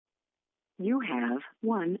You have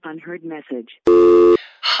one unheard message.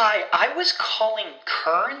 Hi, I was calling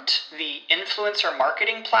Current, the influencer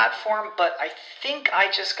marketing platform, but I think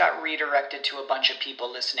I just got redirected to a bunch of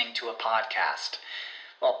people listening to a podcast.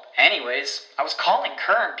 Well, anyways, I was calling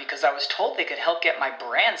Current because I was told they could help get my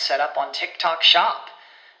brand set up on TikTok Shop,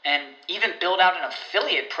 and even build out an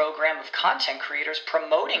affiliate program of content creators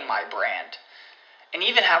promoting my brand, and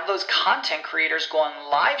even have those content creators go on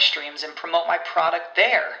live streams and promote my product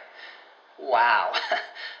there. Wow,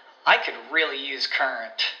 I could really use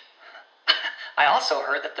Current. I also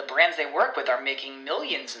heard that the brands they work with are making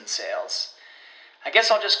millions in sales. I guess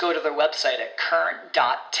I'll just go to their website at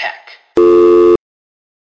current.tech.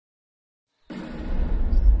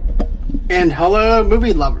 And hello,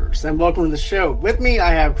 movie lovers, and welcome to the show. With me, I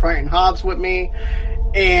have Triton Hobbs with me,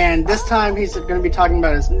 and this time he's going to be talking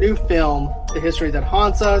about his new film, The History That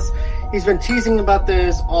Haunts Us. He's been teasing about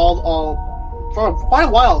this all for quite a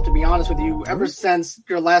while, to be honest with you, ever since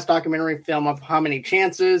your last documentary film of How Many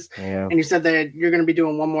Chances. Yeah. And you said that you're going to be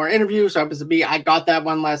doing one more interview, so I got that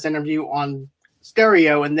one last interview on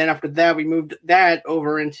stereo, and then after that we moved that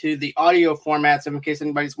over into the audio format. So in case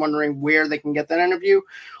anybody's wondering where they can get that interview,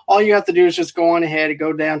 all you have to do is just go on ahead and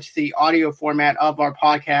go down to the audio format of our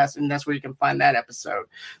podcast, and that's where you can find that episode.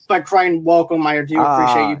 But Triton, welcome. I do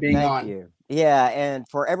appreciate you being on. Thank you. Yeah, and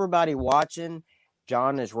for everybody watching,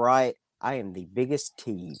 John is right. I am the biggest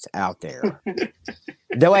tease out there.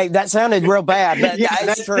 Wait, that sounded real bad, but Yeah,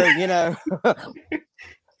 that's true, you know.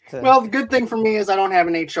 Well, the good thing for me is I don't have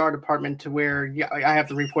an HR department to where I have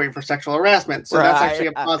to report you for sexual harassment. So that's actually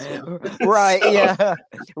a positive. Right, yeah,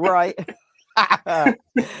 right. But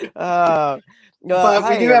we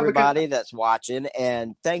hey, do have everybody that's watching,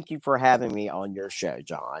 and thank you for having me on your show,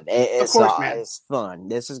 John. It's, of course, man. It's fun.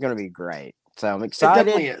 This is going to be great. So I'm It excited.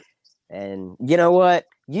 definitely is. And you know what?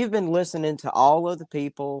 You've been listening to all of the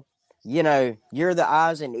people. You know, you're the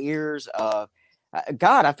eyes and ears of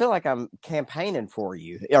God. I feel like I'm campaigning for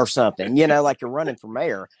you or something. You know, like you're running for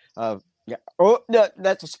mayor. Yeah. Oh, no,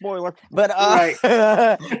 that's a spoiler. But Right.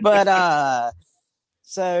 but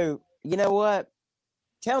so you know what?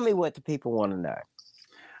 Tell me what the people want to know.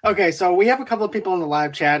 Okay, so we have a couple of people in the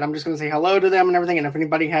live chat. I'm just going to say hello to them and everything. And if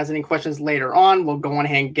anybody has any questions later on, we'll go on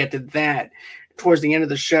ahead and get to that towards the end of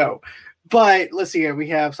the show. But let's see here. We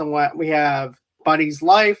have Buddy's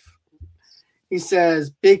Life. He says,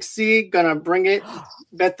 Big C, gonna bring it.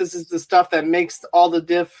 Bet this is the stuff that makes all the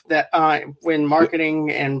diff that when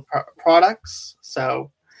marketing and products. So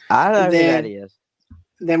I know who that is.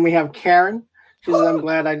 Then we have Karen. She says, I'm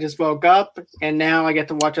glad I just woke up and now I get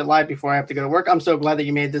to watch it live before I have to go to work. I'm so glad that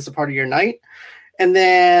you made this a part of your night. And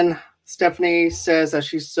then Stephanie says that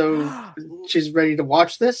she's ready to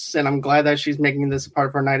watch this, and I'm glad that she's making this a part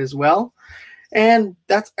of her night as well. And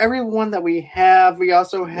that's everyone that we have. We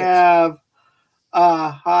also have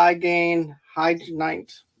High Gain, High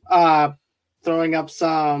Night, throwing up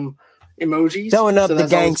some emojis. Throwing up the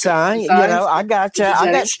gang sign. You know, I got you.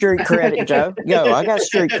 I got street credit, Joe. Yo, I got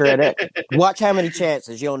street credit. Watch How Many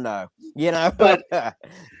Chances, you'll know. You know,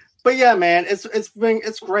 But yeah, man, it's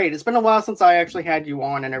great. It's been a while since I actually had you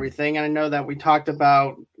on and everything, and I know that we talked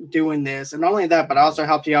about doing this, and not only that, but I also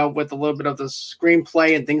helped you out with a little bit of the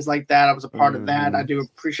screenplay and things like that. I was a part of that. I do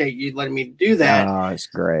appreciate you letting me do that. Oh, it's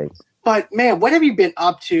great. But man, what have you been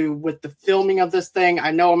up to with the filming of this thing?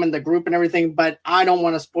 I know I'm in the group and everything, but I don't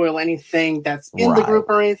want to spoil anything that's in the group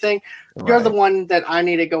or anything. You're the one that I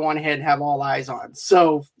need to go on ahead and have all eyes on.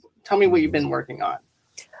 So tell me what you've been working on.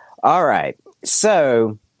 All right.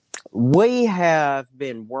 So we have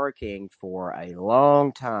been working for a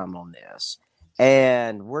long time on this,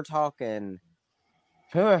 and we're talking,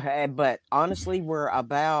 but honestly, we're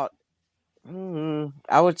about,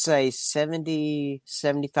 I would say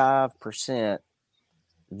 70-75%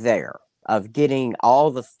 there of getting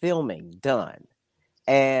all the filming done.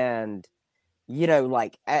 And, you know,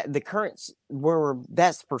 like at the current,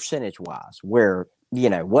 that's percentage wise, where, you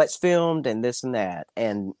know, what's filmed and this and that,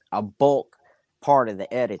 and a bulk part of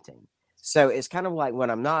the editing. So it's kind of like when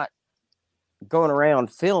I'm not going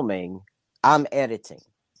around filming, I'm editing.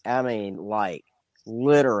 I mean, like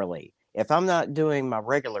literally, if I'm not doing my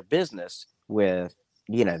regular business with,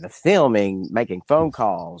 you know, the filming, making phone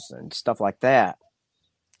calls and stuff like that,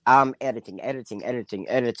 I'm editing. And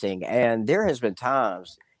there has been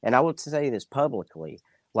times, and I would say this publicly,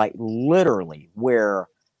 like literally where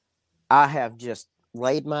I have just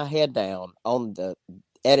laid my head down on the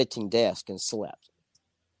editing desk and slept.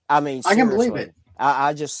 I mean, seriously, I can believe it.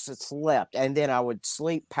 I just slept, and then I would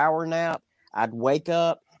sleep, power nap. I'd wake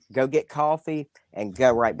up, go get coffee, and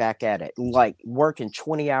go right back at it. Like working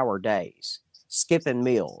 20-hour days, skipping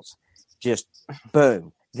meals, just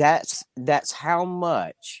boom, that's how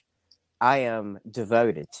much I am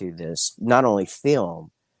devoted to this, not only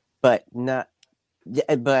film, but not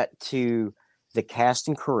but to the cast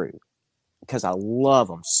and crew, because I love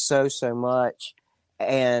them so much,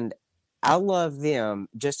 and I love them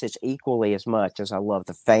just as equally as much as I love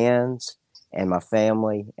the fans and my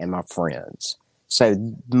family and my friends. So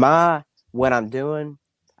what I'm doing,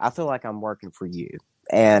 I feel like I'm working for you,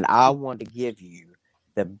 and I want to give you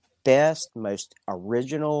the best, most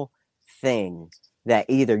original thing that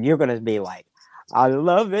either you're going to be like, I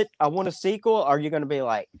love it, I want a sequel, or you're going to be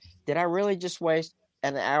like, did I really just waste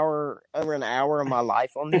over an hour of my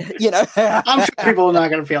life on this? I'm sure people are not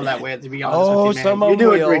going to feel that way, to be honest with you, man. Some of You them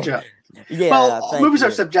do a great will. job. Yeah, Well, movies you.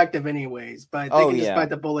 are subjective anyways, but they can just bite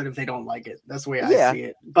the bullet if they don't like it. That's the way I see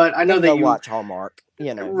it. But I know that you watch Hallmark,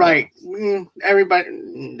 right.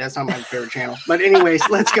 Everybody, that's not my favorite channel. But anyways,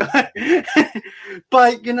 let's go.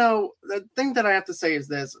 But the thing that I have to say is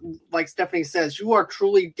this: like Stephanie says, you are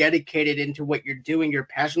truly dedicated into what you're doing. You're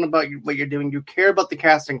passionate about what you're doing. You care about the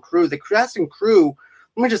cast and crew. The cast and crew,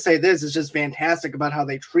 let me just say this, is just fantastic about how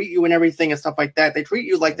they treat you and everything and stuff like that. They treat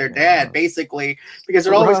you like their dad, basically, because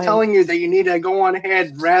they're always telling you that you need to go on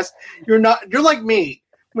ahead, rest. You're like me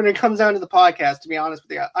when it comes down to the podcast, to be honest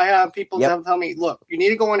with you. I have people tell me, look, you need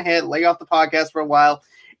to go on ahead, lay off the podcast for a while,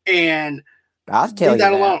 and I'll tell leave you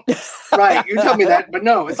that alone. Right, you tell me that, but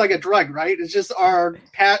no, it's like a drug, right? It's just our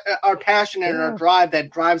passion and our drive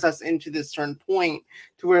that drives us into this certain point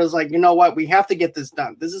to where it's like, you know what, we have to get this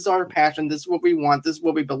done. This is our passion. This is what we want. This is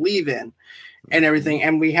what we believe in and everything.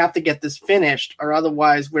 And we have to get this finished, or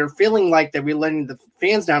otherwise we're feeling like that we're letting the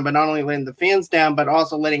fans down, but not only letting the fans down, but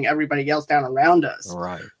also letting everybody else down around us.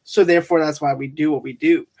 Right. So therefore, that's why we do what we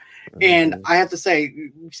do. And I have to say,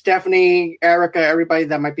 Stephanie, Erica, everybody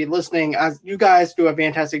that might be listening, you guys do a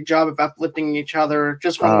fantastic job of uplifting each other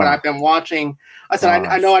just from what I've been watching. I said,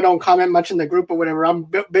 I know I don't comment much in the group or whatever. I'm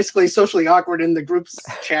basically socially awkward in the groups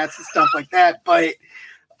chats and stuff like that, but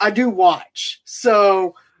I do watch.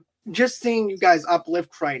 So just seeing you guys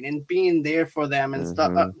uplift Crichton and being there for them and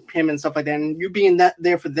stuff, him and stuff like that, and you being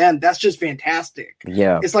there for them, that's just fantastic.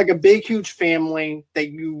 Yeah, it's like a big, huge family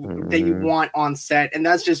that you want on set, and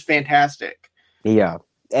that's just fantastic. Yeah,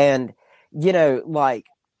 and like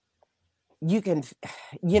you can,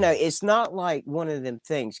 it's not like one of them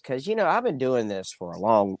things, because I've been doing this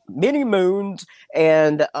for many moons,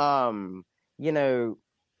 and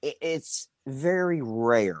it's very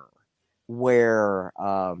rare where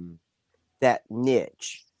that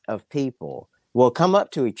niche of people will come up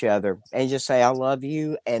to each other and just say, I love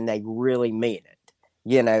you, and they really mean it.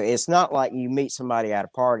 It's not like you meet somebody at a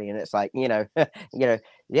party and it's like, yeah,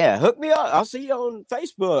 hook me up, I'll see you on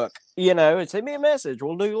Facebook, and send me a message,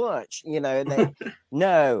 we'll do lunch,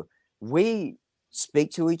 no, we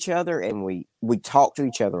speak to each other, and we talk to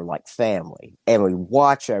each other like family, and we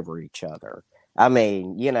watch over each other. I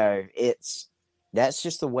mean, that's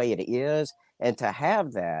just the way it is. And to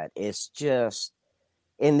have that, it's just,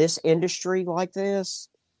 in this industry like this,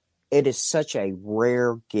 it is such a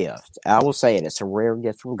rare gift. I will say it's a rare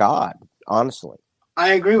gift from God, honestly. I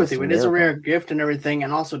agree with you. It is a rare gift and everything.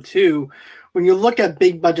 And also, too, when you look at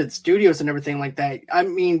big budget studios and everything like that, I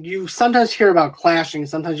mean, you sometimes hear about clashing.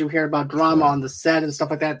 Sometimes you hear about drama on the set and stuff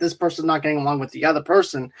like that. This person's not getting along with the other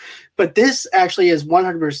person. But this actually is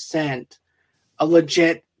 100% a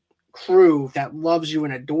legit crew that loves you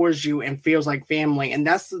and adores you and feels like family, and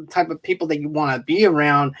that's the type of people that you want to be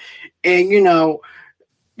around. And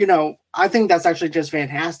I think that's actually just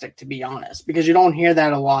fantastic, to be honest, because you don't hear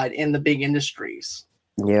that a lot in the big industries.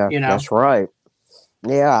 Yeah, that's right.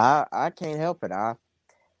 Yeah, I can't help it.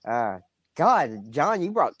 God, John,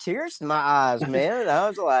 you brought tears to my eyes, man. I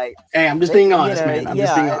was like, hey, I'm just being honest, man. I'm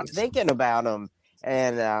just being honest. Thinking about them.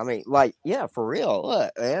 And I mean, like, yeah, for real.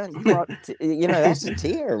 Look, man, you brought that's a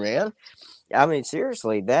tear, man. I mean,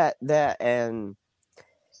 seriously, that, and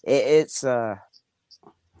it's a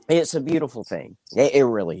beautiful thing. It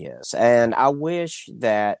really is. And I wish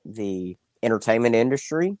that the entertainment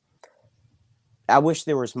industry, I wish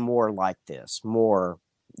there was more like this, more,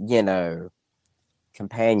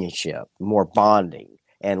 companionship, more bonding,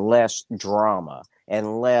 and less drama,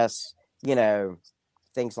 and less,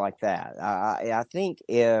 things like that. I think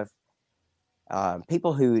if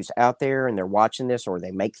people who's out there and they're watching this, or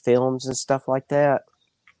they make films and stuff like that,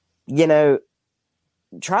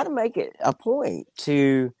 try to make it a point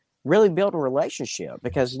to really build a relationship,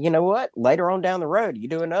 because you know what? Later on down the road, you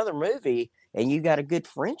do another movie and you got a good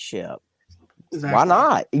friendship. Exactly. Why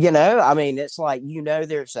not? I mean, it's like,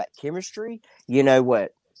 there's that chemistry,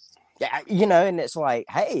 what Yeah, you know, and it's like,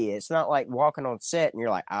 hey, it's not like walking on set and you're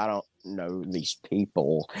like, I don't know these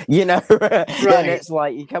people, you know, and Right. it's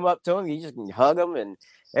like you come up to them, you just hug them, and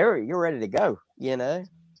you're ready to go, you know.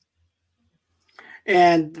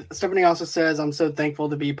 And Stephanie also says, I'm so thankful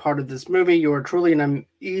to be part of this movie. You are truly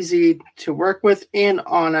easy to work with and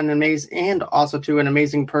an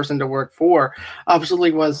amazing person to work for.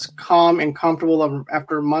 Absolutely was calm and comfortable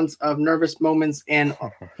after months of nervous moments and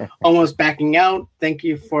almost backing out. Thank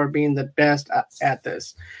you for being the best at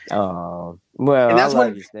this. Oh, well, And that's I love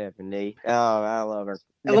what, you, Stephanie. Oh, I love her.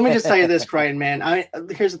 and let me just tell you this, Crichton, man.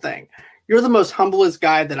 Here's the thing. You're the most humblest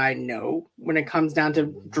guy that I know when it comes down to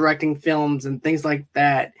directing films and things like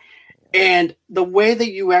that. And the way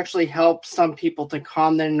that you actually help some people to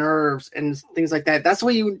calm their nerves and things like that, that's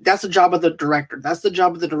the job of the director. That's the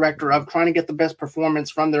job of the director, of trying to get the best performance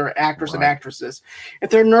from their actors and actresses. If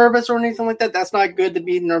they're nervous or anything like that, that's not good to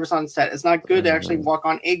be nervous on set. It's not good to actually walk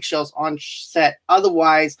on eggshells on set.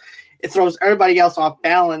 Otherwise, it throws everybody else off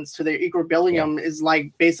balance to their equilibrium. Is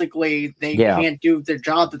like basically they can't do their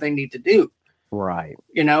job that they need to do. Right.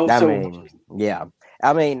 You know?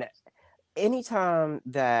 I mean, anytime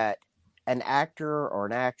that an actor or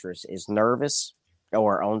an actress is nervous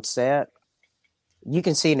or on set, you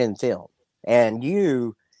can see it in film. And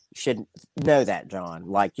you should know that, John.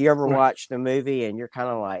 Like, you ever watch the movie and you're kind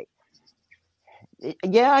of like,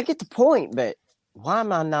 yeah, I get the point, but why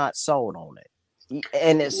am I not sold on it?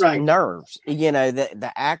 And it's nerves. You know,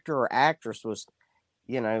 the actor or actress was,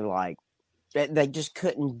 you know, like, they just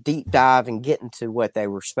couldn't deep dive and get into what they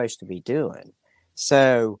were supposed to be doing.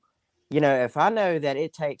 So, you know, if I know that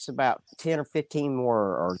it takes about 10 or 15 more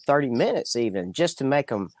or 30 minutes even just to make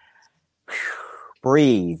them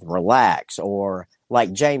breathe, relax, or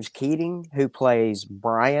like James Keating, who plays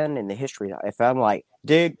Brian in The History, if I'm like,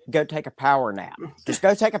 dude, go take a power nap. Just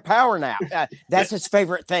go take a power nap. That's his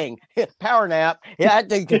favorite thing. Power nap. Yeah, that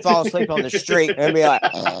dude can fall asleep on the street and be like,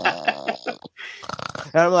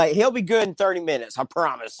 and I'm like, he'll be good in 30 minutes, I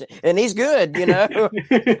promise. And he's good, you know.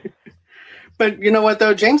 But you know what,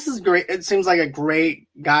 though? James is great. It seems like a great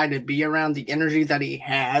guy to be around, the energy that he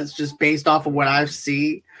has, just based off of what I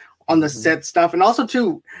see on the set stuff. And also,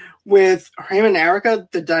 too, with him and Erica,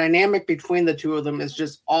 the dynamic between the two of them is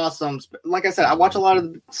just awesome. Like I said, I watch a lot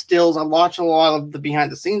of the stills. I watch a lot of the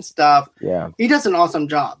behind-the-scenes stuff. Yeah. He does an awesome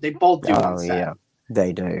job. They both do on set. Yeah.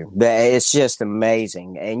 They do. It's just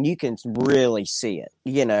amazing. And you can really see it.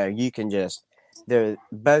 You know, you can just,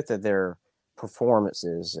 both of their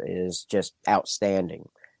performances is just outstanding,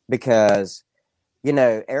 because, you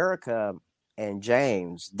know, Erica and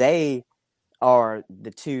James, they are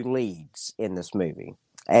the two leads in this movie,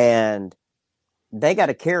 and they got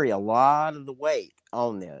to carry a lot of the weight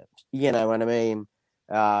on them. You know what I mean?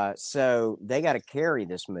 So they got to carry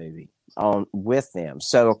this movie on with them.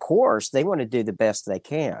 So of course they want to do the best they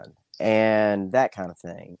can and that kind of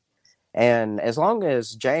thing. And as long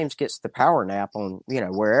as James gets the power nap on, you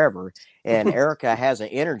know, wherever, and Erica has an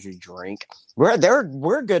energy drink,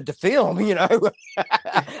 we're good to film, you know.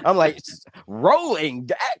 I'm like, rolling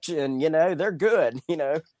action, you know, they're good, you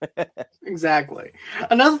know. Exactly.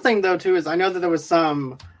 Another thing, though, too, is I know that there was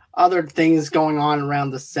some other things going on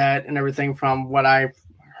around the set and everything from what I've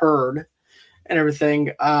heard and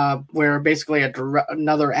everything, where basically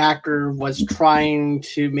another actor was trying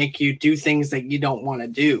to make you do things that you don't want to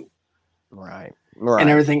do. Right. And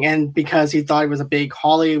everything. And because he thought he was a big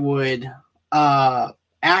Hollywood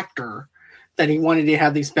actor, that he wanted to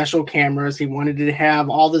have these special cameras. He wanted to have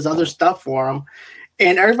all this other stuff for him.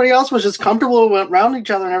 And everybody else was just comfortable around each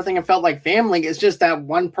other and everything. It felt like family. It's just that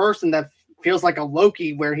one person that feels like a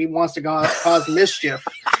Loki, where he wants to cause mischief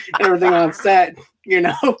and everything on set, you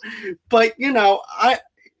know. But, you know,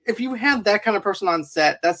 if you have that kind of person on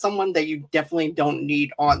set, that's someone that you definitely don't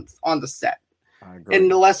need on the set. And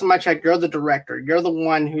the last time I checked, you're the director. You're the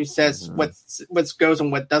one who says what goes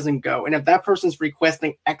and what doesn't go. And if that person's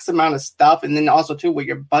requesting X amount of stuff, and then also too with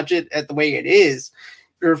your budget at the way it is,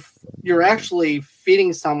 you're actually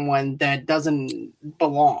feeding someone that doesn't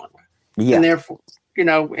belong. Yeah. And therefore, you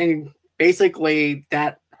know, and basically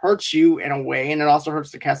that hurts you in a way, and it also hurts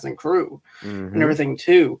the cast and crew and everything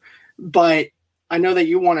too. But I know that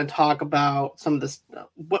you want to talk about some of this.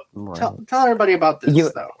 Tell everybody about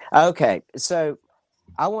this, though. Okay, so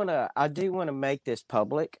I do want to make this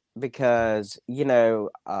public, because, you know,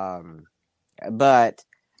 but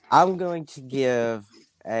I'm going to give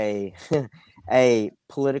a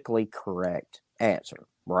politically correct answer,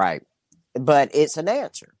 right? But it's an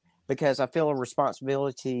answer, because I feel a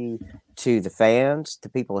responsibility to the fans, the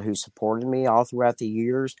people who supported me all throughout the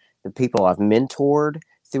years, the people I've mentored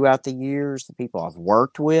throughout the years, the people I've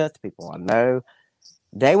worked with, the people I know.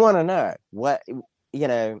 They want to know what,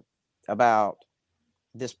 about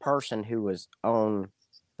this person who was on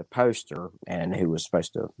the poster and who was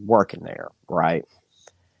supposed to work in there, right?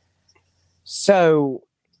 So,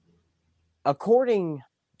 according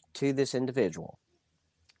to this individual,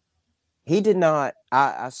 he did not.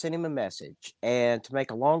 I sent him a message, and to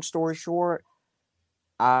make a long story short,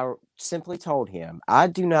 I simply told him I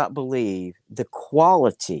do not believe the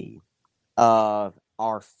quality of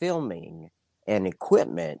our filming and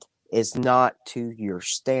equipment is not to your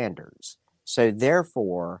standards. So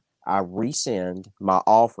therefore, I rescind my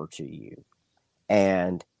offer to you.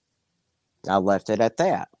 And I left it at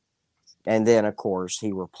that. And then, of course,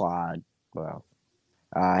 he replied, well,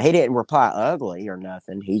 he didn't reply ugly or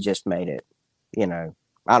nothing. He just made it, I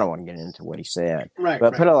don't want to get into what he said. Right.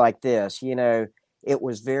 But put it like this, it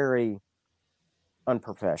was very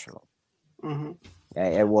unprofessional. Mm-hmm.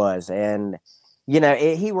 It was. And,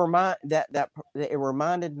 it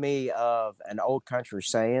reminded me of an old country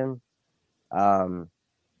saying,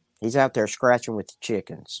 he's out there scratching with the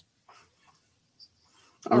chickens.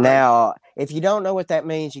 All now, right. if you don't know what that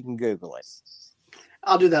means, you can Google it.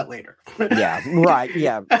 I'll do that later. Yeah, right.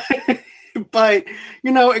 Yeah. But,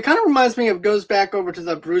 it kind of reminds me of, goes back over to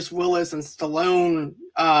the Bruce Willis and Stallone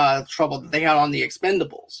trouble that they had on the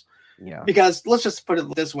Expendables. Yeah. Because let's just put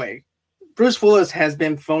it this way. Bruce Willis has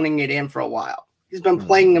been phoning it in for a while. He's been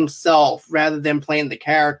playing himself rather than playing the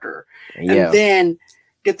character. Yeah. And then,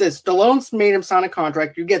 get this, Stallone's made him sign a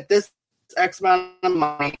contract. You get this X amount of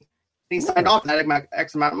money. He signed off that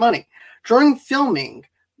X amount of money. During filming,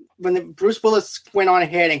 when Bruce Willis went on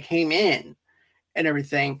ahead and came in and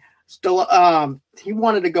everything, he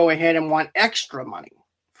wanted to go ahead and want extra money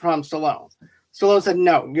from Stallone. Stallone said,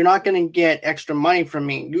 no, you're not going to get extra money from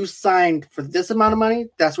me. You signed for this amount of money.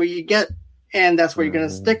 That's what you get. And that's what you're going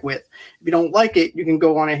to stick with. If you don't like it, you can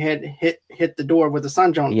go on ahead and hit the door where the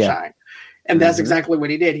sun don't shine. And that's exactly what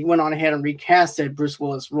he did. He went on ahead and recasted Bruce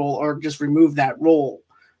Willis' role, or just removed that role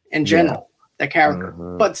in general, that character.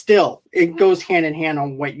 But still, it goes hand in hand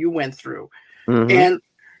on what you went through. And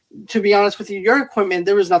to be honest with you, your equipment,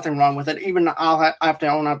 there was nothing wrong with it. Even I have to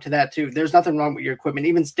own up to that too. There's nothing wrong with your equipment.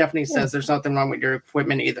 Even Stephanie says there's nothing wrong with your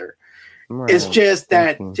equipment either. Right. It's just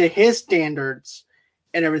that to his standards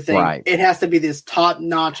and everything, it has to be this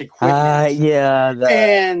top-notch equipment.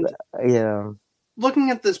 Looking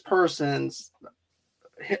at this person's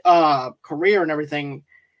career and everything,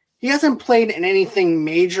 he hasn't played in anything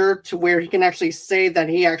major to where he can actually say that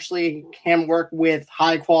he actually can work with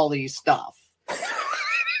high-quality stuff.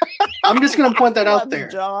 I'm just going to point that out there,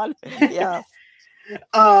 John. Yeah.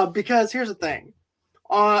 Because here's the thing.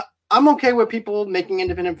 I'm okay with people making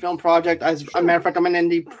independent film projects. As a matter of fact, I'm an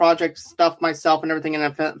indie project stuff myself and everything in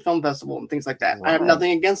a film festival and things like that. I have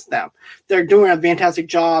nothing against them. They're doing a fantastic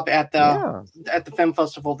job at the film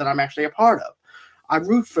festival that I'm actually a part of. I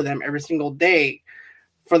root for them every single day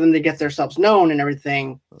for them to get themselves known and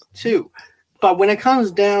everything too. But when it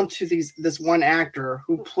comes down to this one actor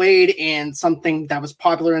who played in something that was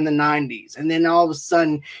popular in the 90s, and then all of a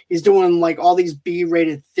sudden he's doing like all these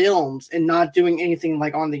B-rated films and not doing anything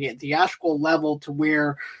like on the theatrical level to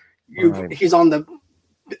where he's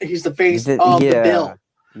the face of the bill.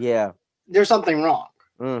 Yeah. There's something wrong.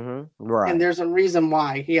 Right. And there's a reason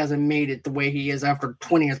why he hasn't made it the way he is after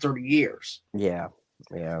 20 or 30 years. Yeah.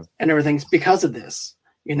 Yeah. And everything's because of this.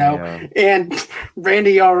 And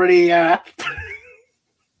Randy already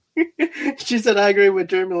she said, I agree with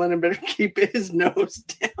Jeremy Lennon, better keep his nose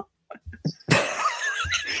down.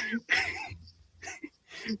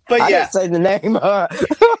 But I didn't say the name.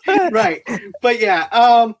 Right. But yeah,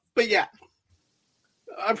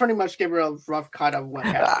 I pretty much gave her a rough cut of what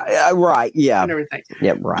happened. Right, yeah. And everything.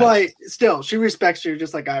 Yeah, right. But still, she respects you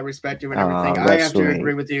just like I respect you and everything. I have to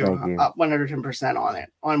agree with you 110% on it,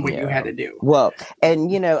 on what you had to do. Well,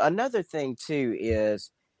 and, another thing, too,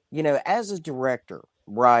 is, as a director,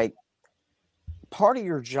 right, part of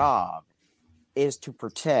your job is to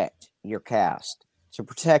protect your cast, to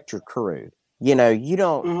protect your crew. You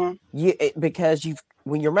don't, because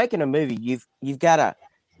when you're making a movie, you kind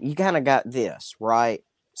of got this, right?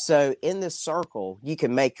 So in this circle, you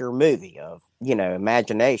can make your movie of,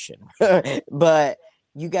 imagination, but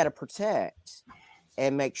you got to protect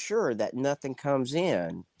and make sure that nothing comes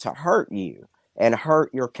in to hurt you and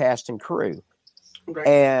hurt your cast and crew. Right.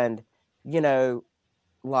 And,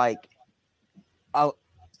 like,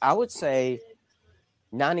 I would say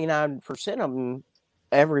 99% of them,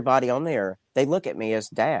 everybody on there, they look at me as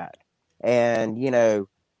dad. And,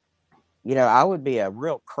 I would be a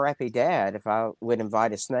real crappy dad if I would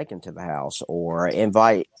invite a snake into the house or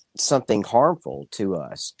invite something harmful to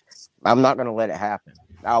us. I'm not going to let it happen.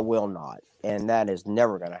 I will not. and that is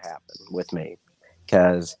never going to happen with me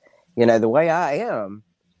because, you know, the way I am,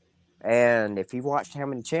 and if you've watched How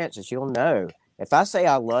Many Chances, you'll know if I say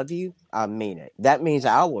I love you, I mean it. That means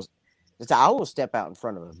I will step out in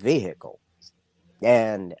front of a vehicle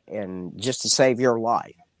and just to save your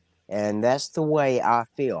life. And that's the way I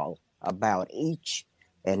feel about each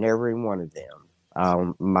and every one of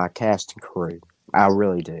them, my cast and crew. I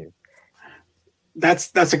really do.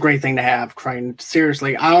 That's a great thing to have, Crane.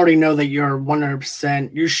 Seriously, I already know that you're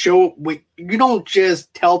 100%. You don't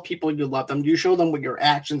just tell people you love them. You show them with your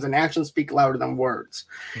actions, and actions speak louder than words.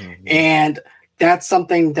 Mm-hmm. And that's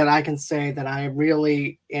something that I can say that I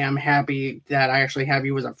really am happy that I actually have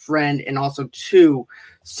you as a friend, and also too,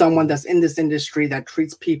 someone that's in this industry that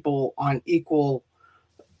treats people on equality,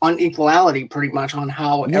 pretty much, on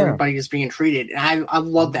how everybody is being treated. And I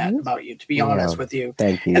love that about you, to be honest with you.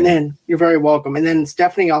 Thank you. And then you're very welcome. And then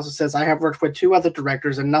Stephanie also says, I have worked with 2 other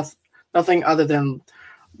directors and nothing other than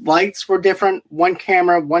lights were different, 1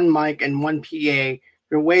 camera, 1 mic, and 1 PA.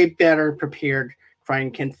 You're way better prepared.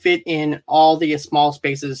 Brian can fit in all the small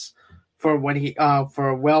spaces for what he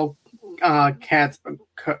for a cast,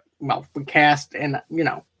 and you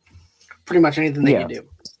know, pretty much anything that you do.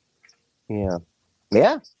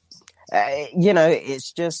 Yeah. You know,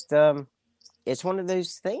 it's just it's one of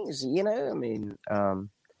those things, you know. I mean,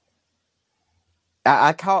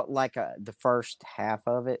 I caught like the first half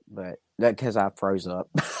of it, but because I froze up.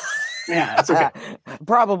 Yeah, that's okay.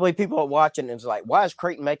 Probably people watching is like, why is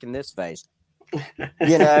Creighton making this face?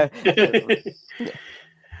 You know.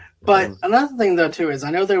 But another thing though too is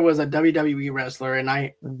I know there was a WWE wrestler, and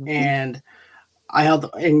I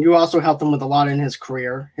helped, and you also helped him with a lot in his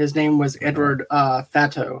career. His name was Edward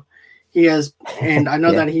Fato. He has, and I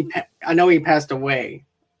know that he passed away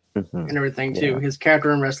and everything too. His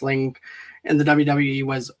character in wrestling in the WWE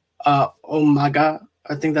was Umaga.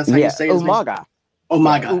 I think that's how you say his name.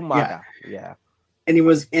 Umaga. Yeah. And he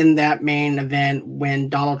was in that main event when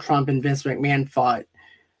Donald Trump and Vince McMahon fought.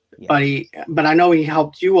 Yeah. But I know he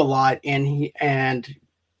helped you a lot, and you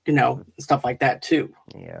know, stuff like that too.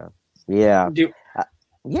 Yeah.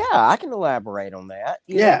 I can elaborate on that.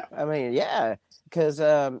 You know? I mean, because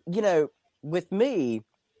you know, with me,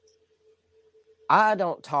 I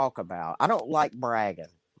don't like bragging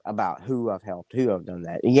about who I've helped, who I've done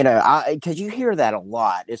that. You know, because you hear that a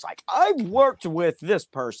lot. It's like, I've worked with this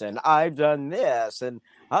person, I've done this, and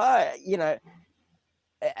you know,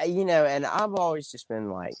 and I've always just been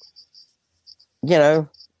like, you know,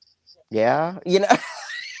 you know.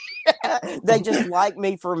 They just like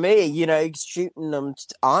me for me, you know, shooting them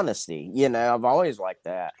honesty. You know, I've always liked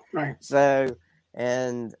that. Right. So,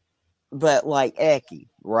 but like Eki,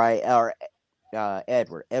 right? Or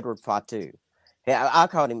Edward Fatu. Yeah, I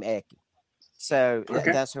called him Eki. So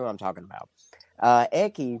that's who I'm talking about.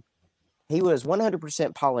 Eki, he was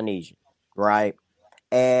 100% Polynesian, right?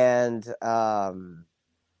 And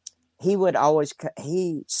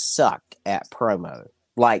he sucked at promo.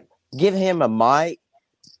 Like, give him a mic,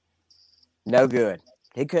 no good.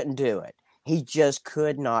 He couldn't do it. He just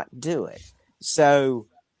could not do it. So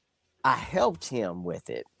I helped him with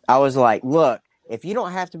it. I was like, look, if you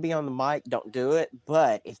don't have to be on the mic, don't do it.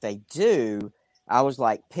 But if they do, I was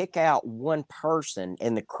like, pick out one person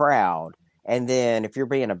in the crowd. And then if you're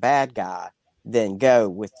being a bad guy, then go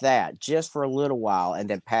with that just for a little while and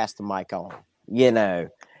then pass the mic on. You know,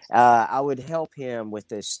 I would help him with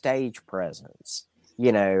his stage presence.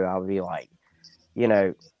 You know, I would be like, you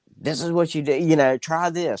know, this is what you do, you know,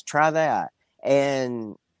 try this, try that.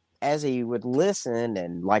 And as he would listen,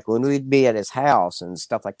 and like when we'd be at his house and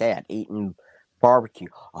stuff like that, eating barbecue.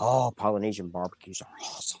 Oh, Polynesian barbecues are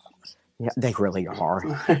awesome. Yeah, they really are.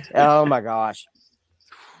 Oh my gosh.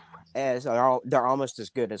 As they're almost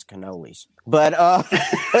as good as cannolis. But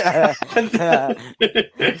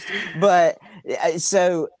but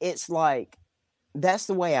so it's like, that's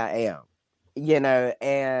the way I am, you know,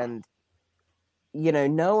 and you know,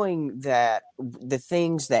 knowing that the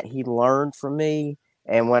things that he learned from me,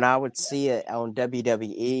 and when I would see it on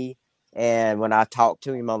WWE, and when I talked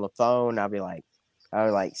to him on the phone, I was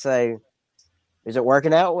like, so is it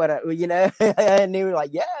working out? You know, and he was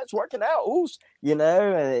like, yeah, it's working out. Ooh, you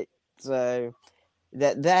know, and so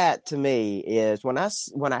that to me is when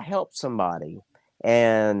I help somebody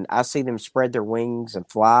and I see them spread their wings and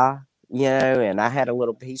fly, you know, and I had a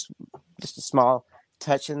little piece, just a small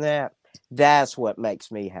touch in that. That's what makes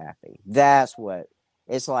me happy. That's what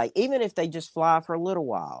it's like. Even if they just fly for a little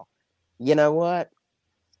while, you know what?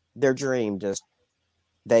 Their dream just,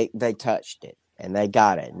 they touched it and they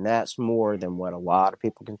got it. And that's more than what a lot of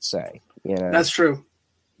people can say, you know? That's true.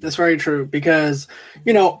 That's very true. Because,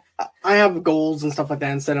 you know, I have goals and stuff like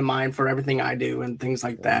that instead of mine for everything I do and things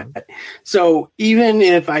like that. So even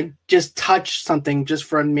if I just touch something just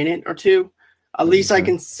for a minute or two, at least I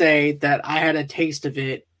can say that I had a taste of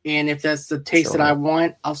it. And if that's the taste that I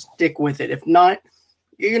want, I'll stick with it. If not,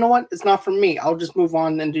 you know what? It's not for me. I'll just move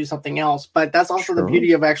on and do something else. But that's also the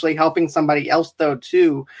beauty of actually helping somebody else, though,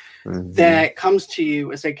 too, that comes to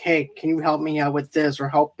you. It's like, hey, can you help me out with this or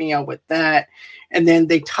help me out with that? And then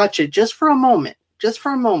they touch it just for a moment.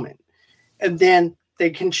 And then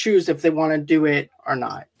they can choose if they want to do it or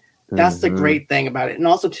not. That's the great thing about it. And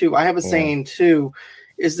also, too, I have a saying, too,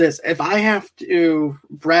 is this. If I have to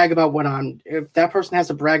brag about if that person has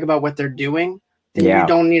to brag about what they're doing, then you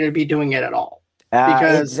don't need to be doing it at all.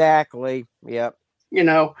 Because exactly. Yep.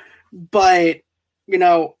 But,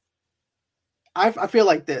 I feel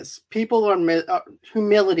like this. People are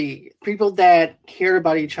humility, people that care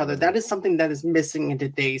about each other. That is something that is missing in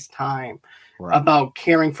today's time about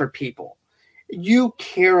caring for people. You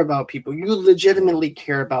care about people. You legitimately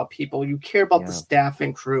care about people. You care about the staff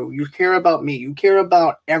and crew. You care about me. You care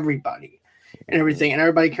about everybody and everything. And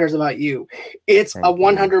everybody cares about you. It's a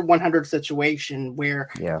 100-100 situation where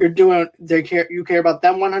you care about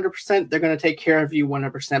them 100%. They're going to take care of you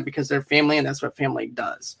 100% because they're family, and that's what family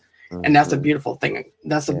does. And that's a beautiful thing.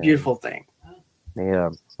 That's a beautiful thing.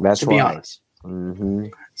 Yeah, that's to be honest.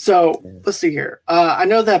 So let's see here. I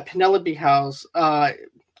know that Penelope House,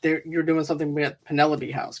 you're doing something with Penelope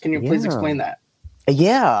House. Can you please explain that?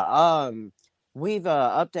 Yeah. We've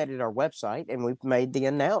updated our website and we've made the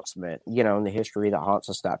announcement, in the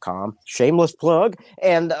historythathaunts.com. Shameless plug.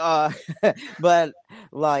 And, but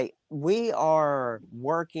like, we are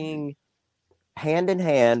working hand in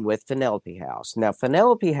hand with Penelope House. Now,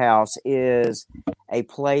 Penelope House is a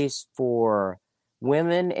place for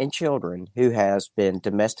women and children who has been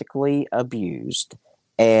domestically abused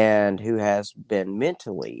and who has been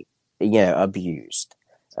mentally, abused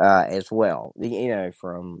as well,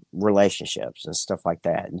 from relationships and stuff like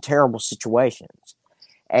that and terrible situations.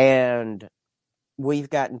 And we've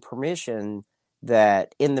gotten permission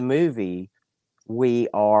that in the movie, we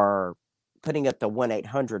are putting up the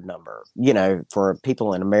 1-800 number, for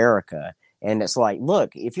people in America. And it's like,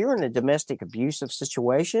 look, if you're in a domestic abusive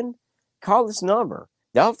situation, call this number.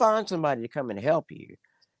 They'll find somebody to come and help you.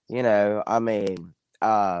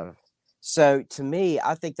 So to me,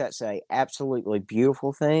 I think that's a absolutely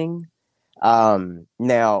beautiful thing.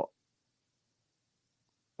 Now,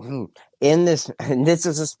 in this, and this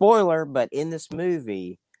is a spoiler, but in this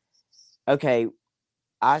movie, okay,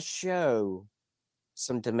 I show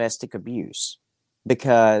some domestic abuse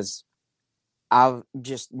because I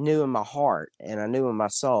just knew in my heart and I knew in my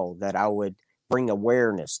soul that I would bring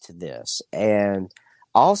awareness to this. And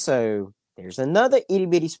also, there's another itty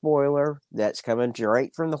bitty spoiler that's coming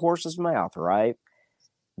straight from the horse's mouth, right?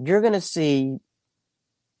 You're going to see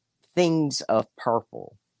things of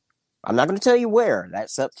purple. I'm not going to tell you where.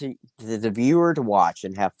 That's up to the viewer to watch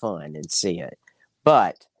and have fun and see it.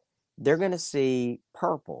 But they're going to see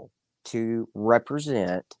purple to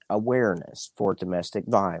represent awareness for domestic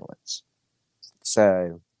violence.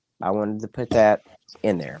 So I wanted to put that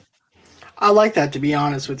in there. I like that, to be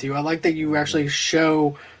honest with you. I like that you actually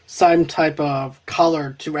show some type of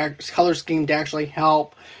color scheme to actually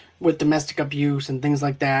help with domestic abuse and things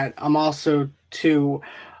like that. I'm also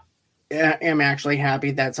am actually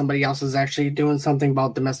happy that somebody else is actually doing something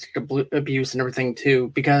about domestic abuse and everything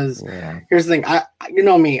too. Because here's the thing, you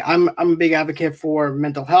know me, I'm a big advocate for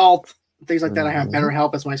mental health, things like that. I have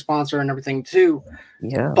BetterHelp as my sponsor and everything too.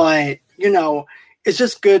 Yeah. But it's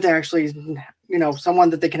just good to actually, someone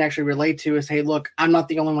that they can actually relate to is, hey, look, I'm not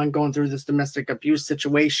the only one going through this domestic abuse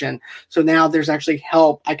situation. So now there's actually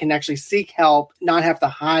help. I can actually seek help, not have to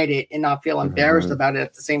hide it and not feel embarrassed about it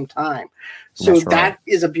at the same time. So that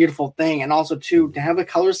is a beautiful thing. And also, too, to have a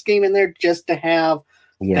color scheme in there, just to have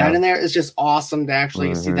that in there is just awesome to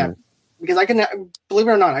actually see that. Because I can, believe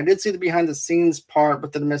it or not, I did see the behind the scenes part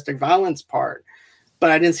with the domestic violence part.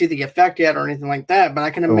 But I didn't see the effect yet or anything like that. But I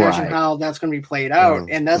can imagine how that's going to be played out.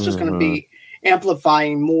 And that's just going to be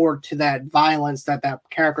amplifying more to that violence that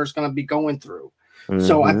character is going to be going through.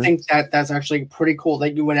 So I think that's actually pretty cool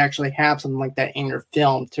that you would actually have something like that in your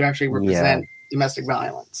film to actually represent domestic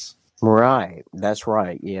violence. Right. That's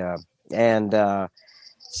right. Yeah. And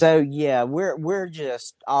so, we're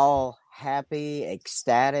just all happy,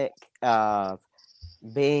 ecstatic,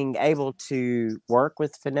 being able to work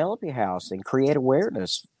with Penelope House and create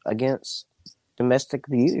awareness against domestic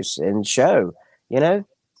abuse and show,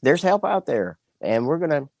 there's help out there. And we're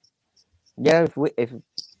going to, if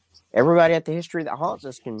everybody at the History That Haunts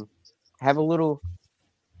Us can have a little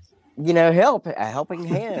help a helping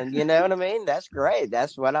hand. You know what I mean? That's great.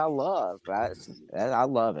 That's what I love. I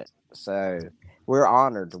love it. So we're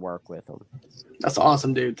honored to work with them. That's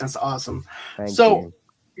awesome, dude. That's awesome. Thank So you.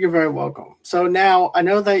 you're very welcome. So now I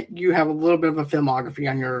know that you have a little bit of a filmography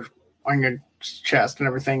on your chest and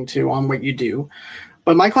everything too on what you do.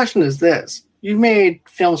 But my question is this: you've made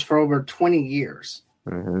films for over 20 years.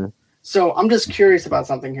 Mm-hmm. So I'm just curious about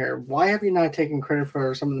something here. Why have you not taken credit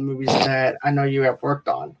for some of the movies that I know you have worked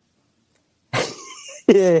on?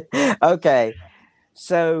 Okay.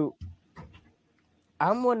 So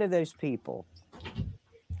I'm one of those people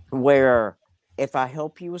where if I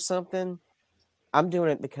help you with something, I'm doing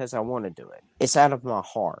it because I want to do it. It's out of my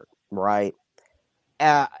heart, right?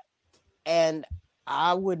 And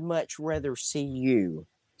I would much rather see you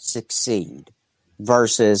succeed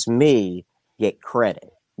versus me get credit.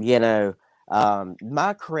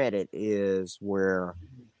 My credit is where,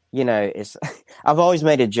 it's, I've always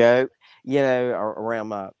made a joke, around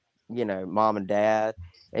my, mom and dad,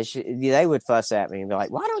 and they would fuss at me and be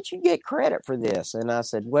like, why don't you get credit for this? And I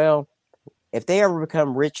said, well, if they ever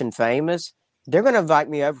become rich and famous, they're going to invite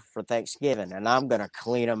me over for Thanksgiving and I'm going to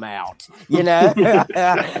clean them out.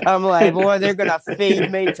 I'm like, boy, they're going to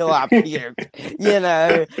feed me till I puke,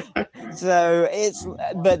 so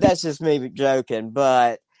but that's just me joking,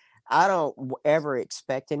 but I don't ever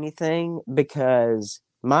expect anything because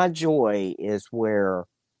my joy is where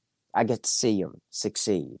I get to see them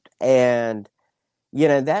succeed. And,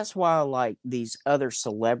 that's why I like these other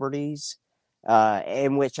celebrities,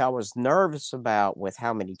 in which I was nervous about with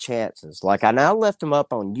how many chances. Like I now left them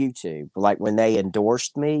up on YouTube, like when they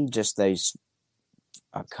endorsed me, just a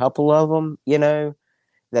couple of them,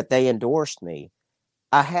 that they endorsed me.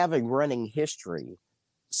 I have a running history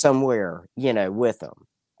somewhere, with them.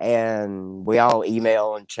 And we all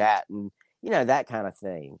email and chat and, that kind of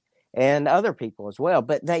thing. And other people as well.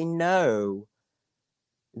 But they know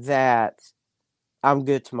that I'm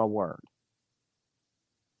good to my word.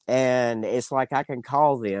 And it's like I can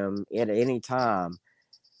call them at any time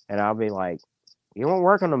and I'll be like, you want to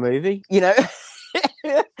work on a movie?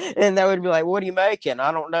 And they would be like, what are you making?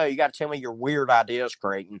 I don't know. You got to tell me your weird ideas,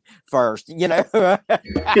 Creighton, first. It's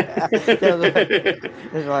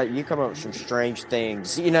like you come up with some strange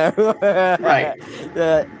things, Right.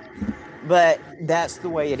 But that's the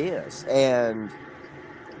way it is. And,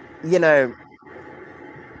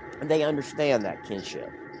 they understand that kinship.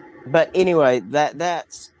 But anyway,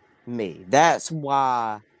 that's me. That's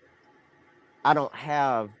why I don't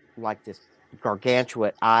have like this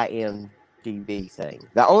gargantuan IMDb thing.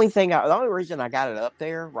 The only reason I got it up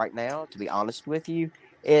there right now, to be honest with you,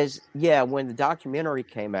 is when the documentary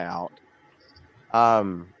came out,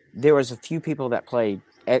 there was a few people that played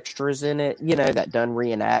extras in it, that done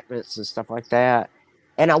reenactments and stuff like that.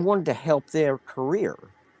 And I wanted to help their career.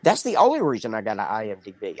 That's the only reason I got an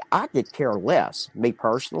IMDb. I could care less, me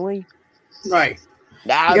personally. Right.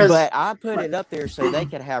 But I put it up there so they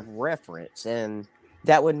could have reference, and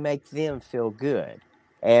that would make them feel good.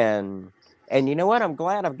 And you know what? I'm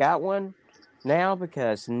glad I've got one now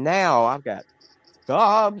because now I've got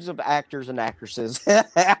gobs of actors and actresses that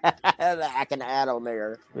I can add on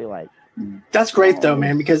there. Be like, that's great though,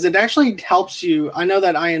 man, because it actually helps you. I know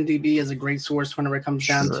that IMDb is a great source whenever it comes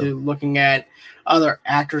down to looking at other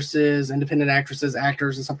actresses, independent actresses,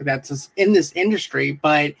 actors, and something that's in this industry.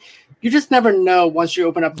 But you just never know once you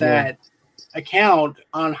open up that account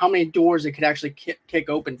on how many doors it could actually kick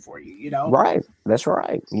open for you, Right. That's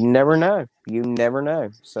right. You never know.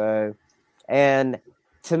 So, and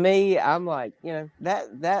to me, I'm like,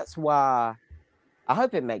 that's why I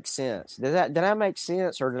hope it makes sense. Did I make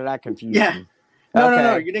sense or did I confuse you?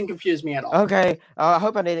 No, you didn't confuse me at all. Okay. I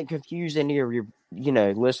hope I didn't confuse any of your,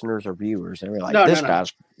 listeners or viewers. And we're like, this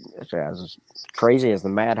guy's as crazy as the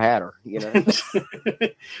Mad Hatter,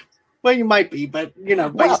 Well, you might be, but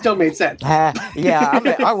but you still made sense.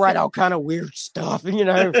 I write all kind of weird stuff,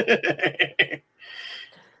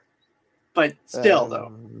 But still,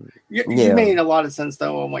 though, you made a lot of sense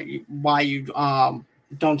though on why you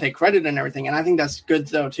don't take credit and everything, and I think that's good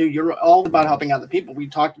though too. You're all about helping other people. We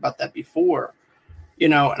talked about that before,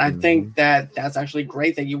 and I think that that's actually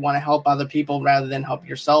great that you want to help other people rather than help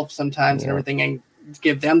yourself sometimes and everything, and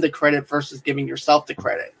give them the credit versus giving yourself the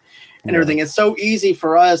credit. And everything. It's so easy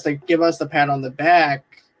for us to give us the pat on the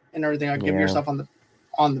back and everything. Or give yourself on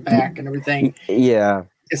the back and everything. Yeah.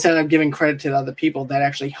 Instead of giving credit to the other people that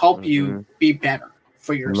actually help you be better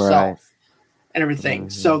for yourself and everything.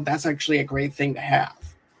 So that's actually a great thing to have.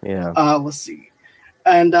 Yeah. Let's see.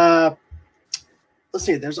 And let's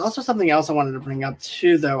see. There's also something else I wanted to bring up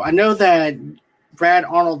too, though. I know that Brad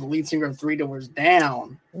Arnold, the lead singer of Three Doors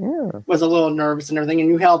Down, Yeah. was a little nervous and everything, and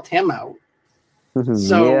you helped him out.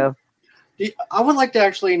 So I would like to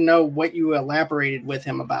actually know what you elaborated with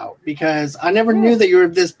him about, because I never knew that you were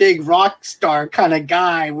this big rock star kind of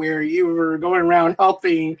guy where you were going around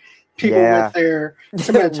helping people with their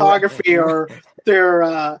cinematography or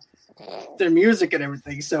their music and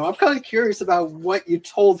everything. So I'm kind of curious about what you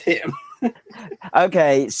told him.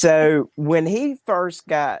 Okay, so when he first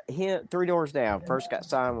got Three Doors Down first got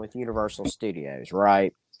signed with Universal Studios,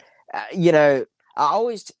 right? You know, I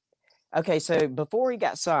always okay. So before he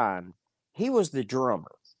got signed, he was the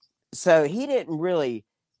drummer, so he didn't really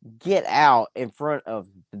get out in front of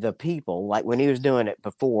the people like when he was doing it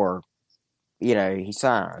before. You know, he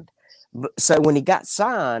signed. So when he got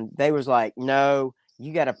signed, they was like, "No,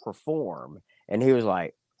 you got to perform," and he was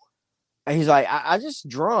like. He's like, I just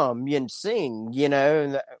drum and sing, you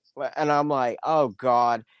know, and I'm like, oh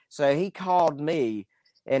God. So he called me,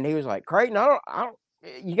 and he was like, Creighton, I don't,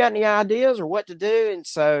 you got any ideas or what to do? And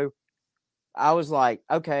so I was like,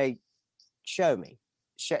 okay, show me,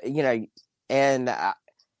 you know, and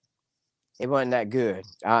it wasn't that good.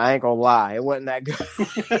 I ain't gonna lie, it wasn't that good.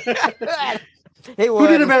 Who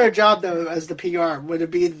did a better job though as the PR? Would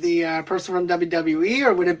it be the person from WWE,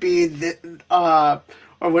 or would it be the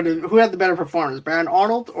who had the better performance, Brad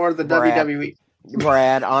Arnold or the WWE?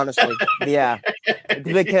 Brad, honestly, yeah,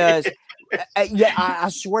 because I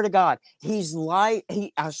swear to God, he's like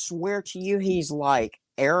I swear to you, he's like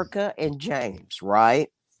Erica and James, right?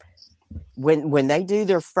 When they do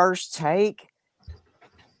their first take,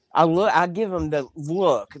 I give them the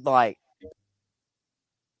look like.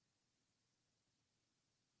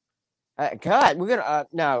 God, we're gonna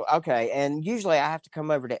no, okay. And usually I have to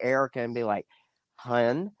come over to Erica and be like,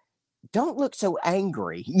 "Hun, don't look so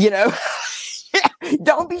angry, you know.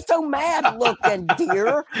 Don't be so mad looking,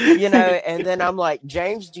 dear, you know." And then I'm like,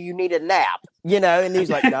 "James, do you need a nap?" You know, and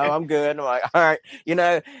he's like, "No, I'm good." And I'm like, "All right," you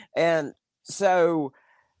know. And so,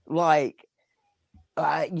 like,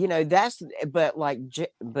 you know,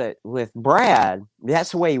 but with Brad,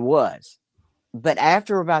 that's the way he was. But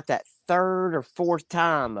after about that third or fourth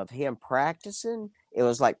time of him practicing, it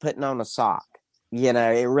was like putting on a sock. You know,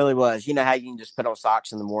 it really was. You know how you can just put on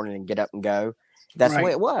socks in the morning and get up and go? That's the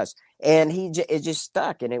way it was. And it just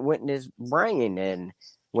stuck, and it went in his brain. And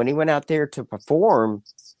when he went out there to perform,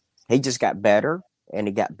 he just got better, and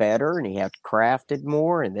he got better, and he had crafted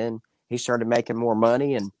more, and then he started making more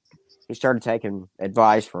money, and he started taking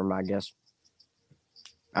advice from, I guess,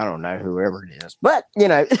 I don't know, whoever it is. But, you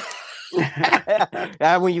know...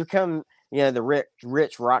 when you come, you know, the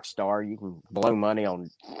rich rock star, you can blow money on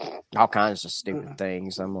all kinds of stupid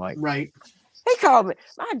things. I'm like, right. He called me.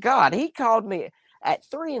 My God, he called me at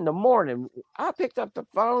 3 a.m. I picked up the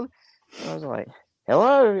phone. I was like,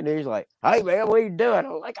 "Hello," and he's like, "Hey man, what are you doing?"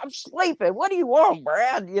 I'm like, "I'm sleeping. What do you want,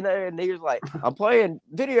 Brad?" You know, and he was like, "I'm playing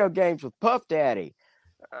video games with Puff Daddy."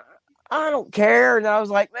 I don't care. And I was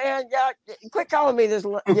like, "Man, yeah, quit calling me this."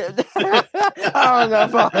 I don't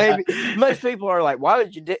know. Maybe most people are like, "Why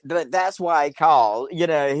would you do?" But that's why I call. You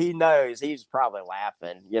know, he knows. He's probably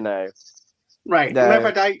laughing. You know, right. Matter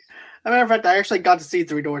of fact, I actually got to see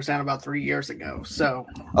Three Doors Down about 3 years ago. So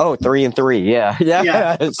 3 and 3, yeah.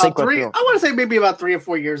 I want to say maybe about 3 or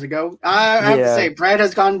 4 years ago. I have to say, Brad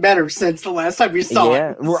has gotten better since the last time we saw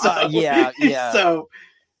him. So,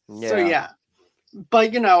 So yeah,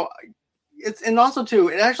 but you know. And also too,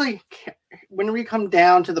 it actually, when we come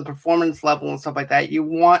down to the performance level and stuff like that,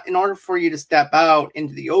 in order for you to step out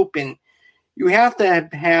into the open, you have to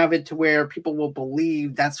have it to where people will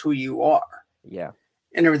believe that's who you are. Yeah.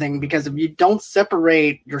 And everything, because if you don't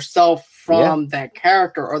separate yourself from that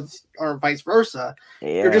character or vice versa,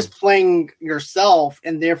 you're just playing yourself,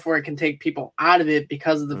 and therefore it can take people out of it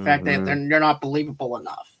because of the fact that you're not believable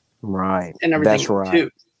enough. Right. And everything that's right. too.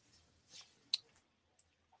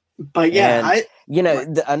 But yeah,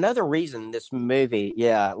 another reason this movie,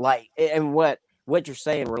 like, and what you're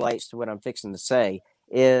saying relates to what I'm fixing to say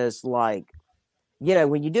is, like, you know,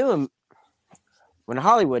 when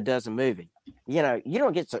Hollywood does a movie, you know, you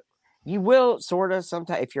don't get to, you will sort of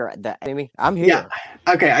sometimes if you're the enemy. I'm here. Yeah.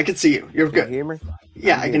 Okay, I can see you. You're good. You hear me?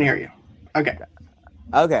 Yeah, I can hear you. Okay.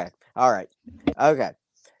 Okay. All right. Okay.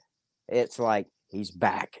 It's like he's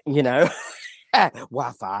back, you know,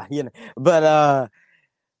 Wi-Fi, you know, but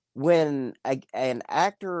when an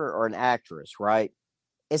actor or an actress, right,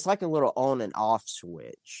 it's like a little on and off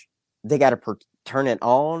switch. They got to turn it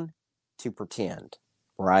on to pretend,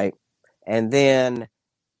 right? And then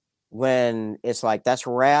when it's like that's a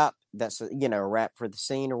wrap, that's a wrap for the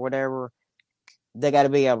scene or whatever, they got to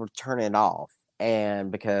be able to turn it off.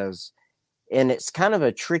 And it's kind of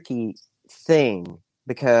a tricky thing,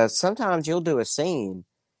 because sometimes you'll do a scene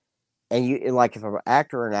and you, like, if an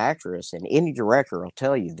actor and actress, and any director will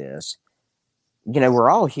tell you this, we're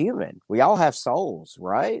all human. We all have souls,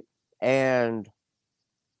 right? And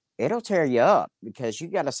it'll tear you up, because you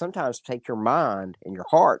got to sometimes take your mind and your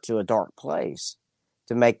heart to a dark place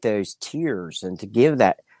to make those tears and to give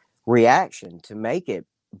that reaction to make it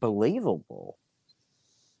believable.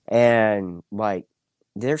 And like,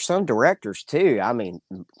 there's some directors too. I mean,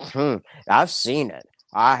 I've seen it.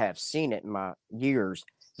 I have seen it in my years.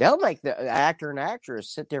 They'll make the actor and actress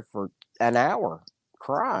sit there for an hour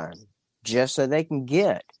crying just so they can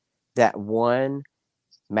get that one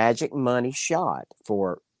magic money shot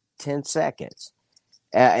for 10 seconds.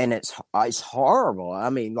 And it's horrible. I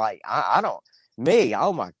mean, like, I don't, me,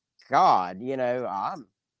 oh my God,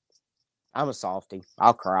 I'm a softie.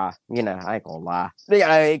 I'll cry. I ain't gonna lie.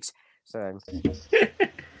 So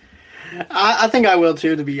I think I will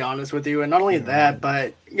too, to be honest with you. And not only that,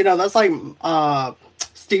 but that's like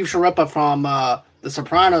Steve Sharippa from The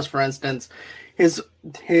Sopranos, for instance. His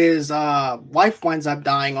wife winds up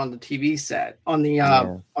dying on the TV set on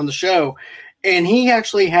the show, and he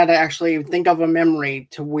actually had to think of a memory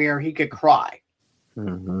to where he could cry.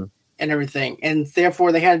 Mm-hmm. And everything, and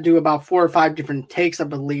therefore they had to do about 4 or 5 different takes, I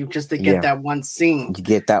believe, just to get that one scene. To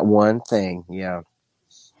get that one thing,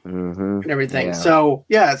 mm-hmm. And everything. Yeah. So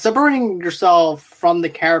separating yourself from the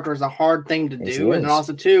character is a hard thing to do, and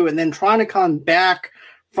also too, and then trying to come back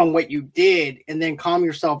from what you did and then calm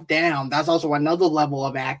yourself down. That's also another level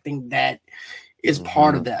of acting that is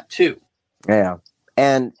part of that too. Yeah,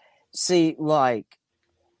 and see, like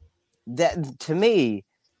that to me,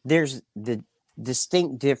 there's the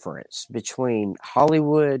distinct difference between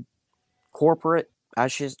Hollywood corporate, I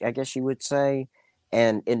guess you would say,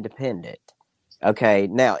 and independent. Okay,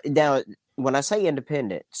 now when I say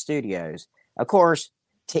independent studios, of course,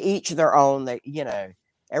 to each their own. They,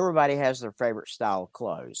 everybody has their favorite style of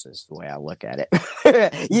clothes. Is the way I look at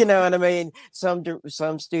it. You know what I mean?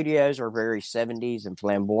 Some studios are very 70s and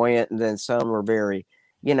flamboyant, and then some are very,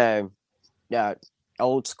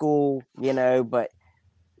 old school. But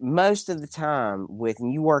most of the time,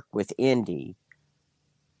 when you work with indie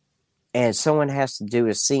and someone has to do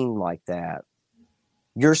a scene like that,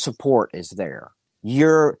 your support is there.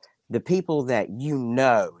 The people that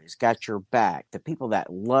has got your back, the people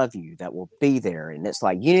that love you, that will be there. And it's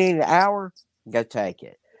like, you need an hour? Go take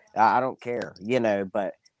it. I don't care,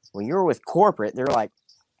 but when you're with corporate, they're like,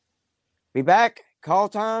 be back. Call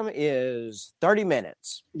time is 30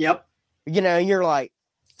 minutes. Yep. You're like,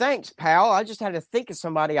 thanks, pal. I just had to think of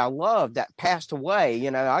somebody I loved that passed away.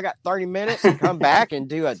 I got 30 minutes to come back and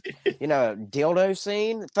do a dildo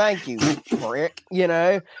scene. Thank you, prick.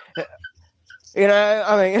 I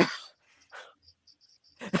mean,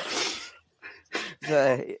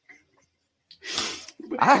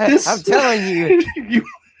 I'm telling you.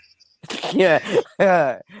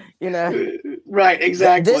 Right,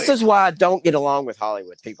 exactly. This is why I don't get along with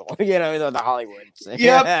Hollywood people. The Hollywood.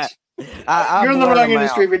 Yep. You're in the wrong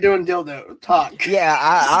industry if you're doing dildo talk. Yeah,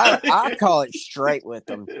 I call it straight with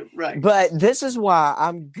them. Right. But this is why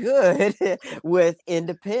I'm good with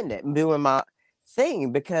independent and doing my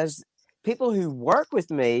thing, because people who work with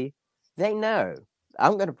me, they know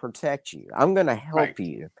I'm going to protect you. I'm going to help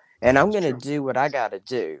you. And I'm going to do what I got to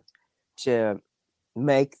do to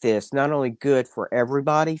make this not only good for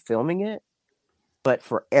everybody filming it, but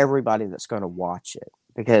for everybody that's going to watch it.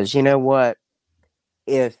 Because you know what?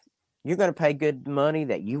 If you're going to pay good money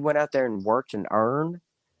that you went out there and worked and earned,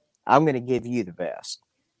 I'm going to give you the best.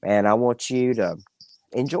 And I want you to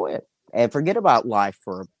enjoy it and forget about life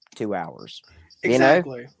for 2 hours.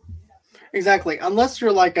 Exactly. Exactly. Unless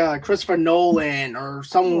you're like Christopher Nolan or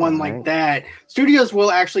someone like that, studios will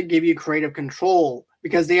actually give you creative control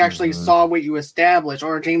because they actually saw what you established.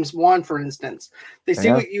 Or James Wan, for instance. They see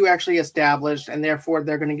what you actually established, and therefore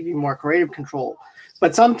they're going to give you more creative control.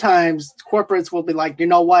 But sometimes corporates will be like, you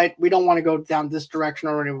know what, we don't want to go down this direction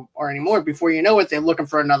or anymore. Before you know it, they're looking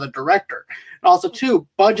for another director. And also, too,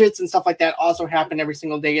 budgets and stuff like that also happen every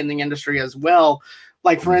single day in the industry as well.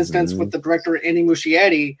 Like, for instance, with the director, Andy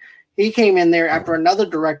Muschietti, he came in there after another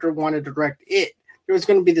director wanted to direct it. There was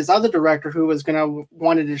going to be this other director who was going to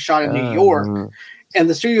wanted it shot in New York. And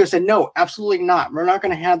the studio said, no, absolutely not. We're not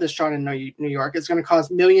going to have this shot in New York. It's going to cost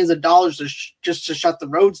millions of dollars just to shut the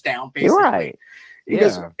roads down, basically. You're right.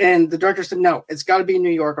 And the director said, no, it's got to be in New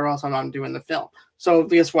York or else I'm not doing the film. So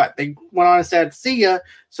guess what? They went on and said, see ya.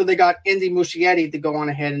 So they got Andy Muschietti to go on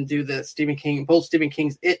ahead and do the both Stephen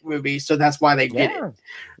King's It movies. So that's why they did it.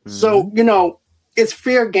 So, it's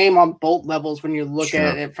fair game on both levels when you look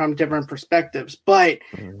at it from different perspectives. But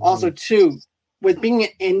also, too, with being an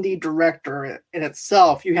indie director in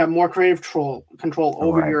itself, you have more creative control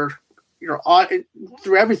over your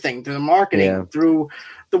through everything, through the marketing, through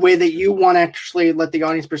the way that you want to actually let the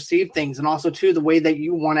audience perceive things, and also too the way that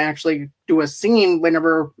you want to actually do a scene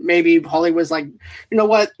whenever maybe Hollywood's like, you know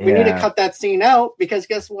what, we need to cut that scene out because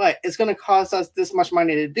guess what, it's going to cost us this much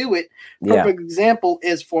money to do it. Perfect example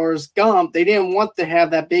is Forrest Gump. They didn't want to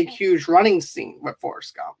have that big huge running scene with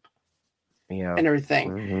Forrest Gump and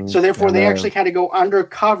everything, so therefore they actually had to go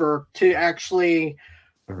undercover to actually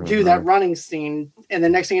do that running scene. And the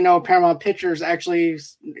next thing you know, Paramount Pictures actually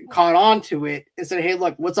caught on to it and said, hey,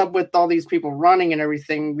 look, what's up with all these people running and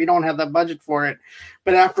everything? We don't have the budget for it.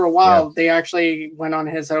 But after a while, they actually went on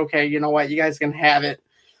and said, okay, you know what? You guys can have it.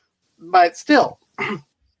 But still, and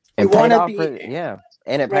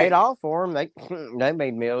it paid off for them. They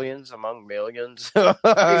made millions among millions.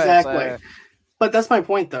 Exactly. But that's my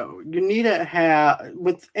point, though. You need to have,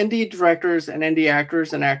 with indie directors and indie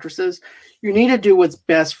actors and actresses, you need to do what's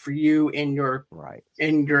best for you in your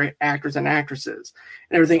actors and actresses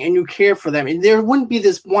and everything, and you care for them. And there wouldn't be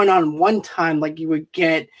this one-on-one time like you would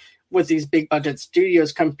get with these big budget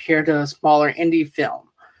studios compared to a smaller indie film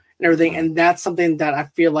and everything. And that's something that I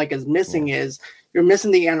feel like is missing is you're missing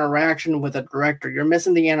the interaction with a director. You're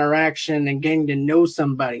missing the interaction and getting to know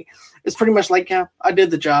somebody. It's pretty much like, yeah, I did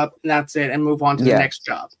the job and that's it, and move on to the next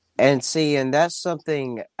job. And see, and that's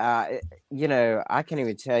something, you know, I can't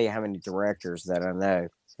even tell you how many directors that I know.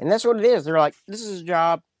 And that's what it is. They're like, this is a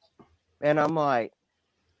job. And I'm like,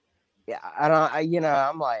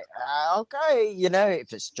 I'm like, okay, you know,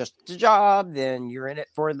 if it's just a job, then you're in it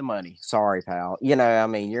for the money. Sorry, pal. You know, I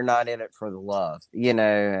mean, you're not in it for the love, you know,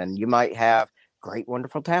 and you might have great,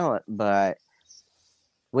 wonderful talent. But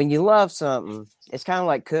when you love something, it's kind of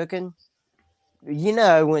like cooking. You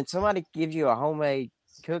know, when somebody gives you a homemade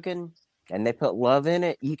cooking and they put love in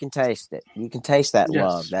it, you can taste it. You can taste that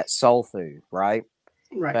love, that soul food, right?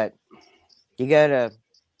 But you go to,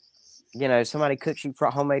 you know, somebody cooks you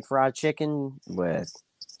homemade fried chicken with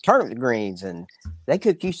turnip greens and they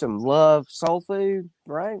cook you some love soul food,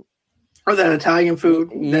 right? Or that Italian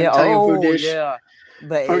food, Italian food dish. Yeah.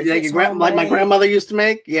 But like my grandmother used to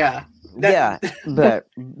make, but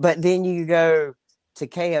then you go to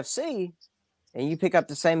KFC and you pick up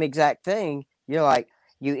the same exact thing. You're like,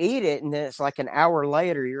 you eat it, and then it's like an hour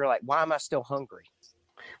later, you're like, why am I still hungry?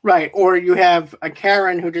 Right. Or you have a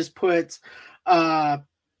Karen who just puts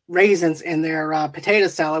raisins in their potato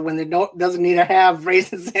salad when they doesn't need to have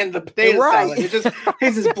raisins in the potato salad. It just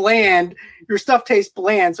tastes bland. Your stuff tastes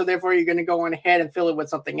bland, so therefore you're going to go on ahead and fill it with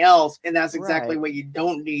something else, and that's exactly what you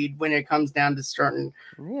don't need when it comes down to certain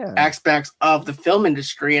aspects of the film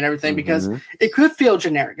industry and everything, because it could feel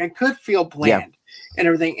generic. It could feel bland. And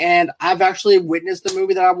everything, and I've actually witnessed a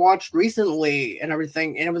movie that I watched recently and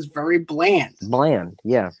everything, and it was very bland.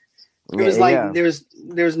 It was like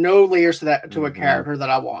there's no layers to that to a character that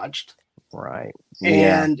I watched,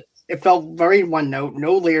 and it felt very one note,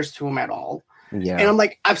 no layers to him at all. And I'm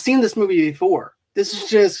like, I've seen this movie before. This is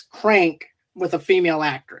just Crank with a female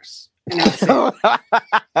actress, and that's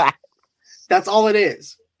it. That's all it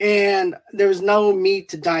is. And there's no meat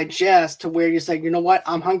to digest to where you say, you know what,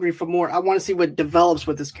 I'm hungry for more. I want to see what develops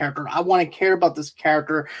with this character. I want to care about this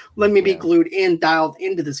character. Let me be glued in, dialed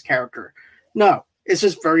into this character. No, it's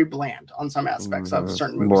just very bland on some aspects of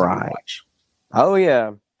certain movies that we watch. Oh,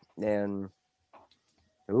 yeah. And,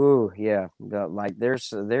 like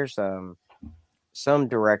there's some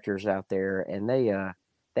directors out there, and they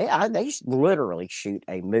literally shoot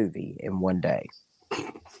a movie in one day.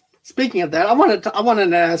 Speaking of that, I wanted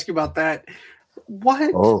to ask you about that.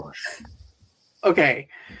 What? Oh. Okay.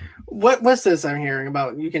 What's this I'm hearing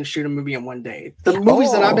about? You can shoot a movie in one day. The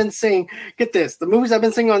movies that I've been seeing, get this, the movies I've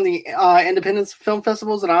been seeing on the independent film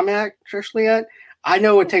festivals that I'm actually at, I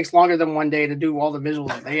know it takes longer than one day to do all the visuals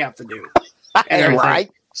that they have to do. Right.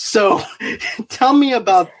 So tell me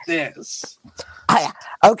about this.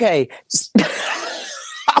 Okay.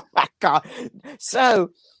 Oh my God.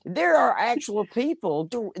 So there are actual people,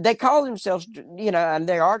 they call themselves, you know, and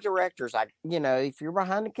they are directors. If you're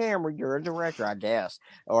behind the camera, you're a director, I guess.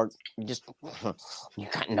 Or just, you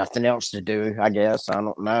got nothing else to do, I guess. I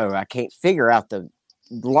don't know. I can't figure out the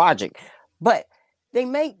logic. But they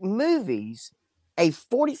make movies, a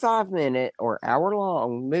 45-minute or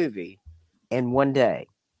hour-long movie, in one day.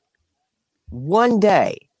 One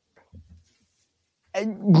day.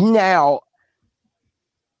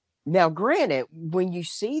 Now, granted, when you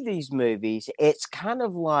see these movies, it's kind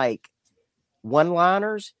of like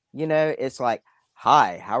one-liners. You know, it's like,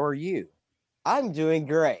 hi, how are you? I'm doing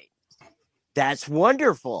great. That's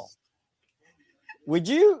wonderful. would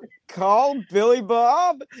you call Billy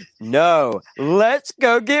Bob? No, let's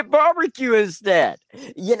go get barbecue instead.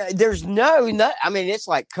 There's no, I mean, it's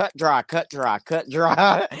like cut dry, cut dry, cut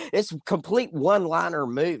dry. It's a complete one-liner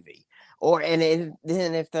movie. Then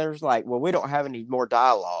if there's like, well, we don't have any more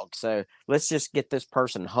dialogue, so let's just get this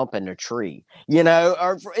person humping a tree,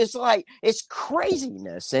 or it's like, it's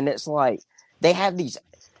craziness. And it's like, they have these,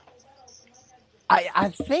 I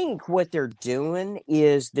think what they're doing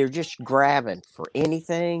is they're just grabbing for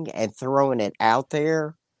anything and throwing it out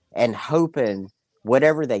there and hoping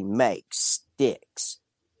whatever they make sticks,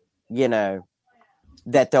 that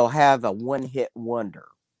they'll have a one-hit wonder.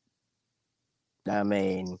 I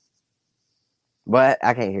mean, what?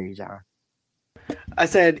 I can't hear you, John. I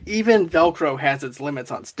said even Velcro has its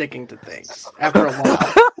limits on sticking to things after a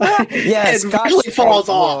while. Yes, it really falls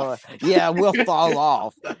off. Will fall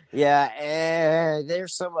off. Yeah, and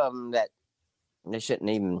there's some of them that they shouldn't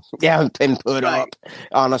even been put up,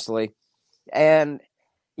 honestly. And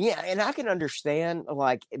and I can understand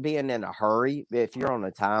like being in a hurry if you're on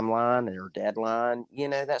a timeline or deadline.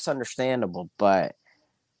 That's understandable. But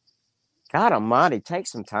God Almighty, take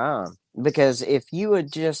some time, because if you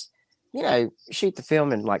would just shoot the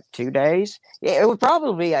film in like 2 days, it would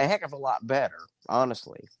probably be a heck of a lot better,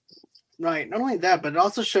 honestly. Right. Not only that, but it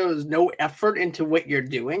also shows no effort into what you're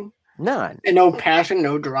doing. None. And no passion,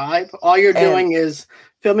 no drive. All you're doing is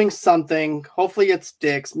filming something. Hopefully it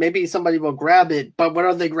sticks. Maybe somebody will grab it, but what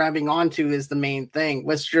are they grabbing onto is the main thing.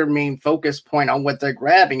 What's your main focus point on what they're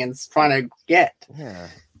grabbing and trying to get? Yeah.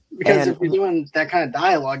 Because if you're doing that kind of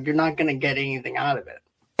dialogue, you're not going to get anything out of it.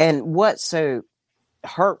 And what's so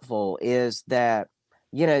hurtful is that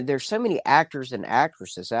there's so many actors and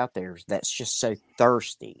actresses out there that's just so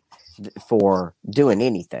thirsty for doing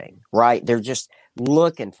anything, right? They're just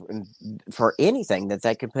looking for anything that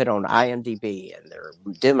they can put on IMDb and their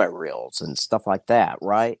demo reels and stuff like that,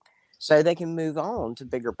 right? So they can move on to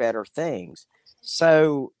bigger, better things.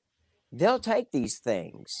 So they'll take these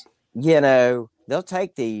things, they'll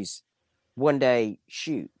take these one-day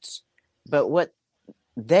shoots, but what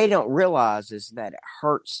they don't realize is that it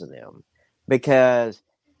hurts them, because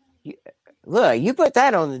you put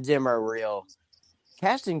that on the demo reel,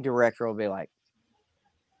 casting director will be like,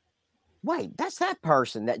 wait, that's that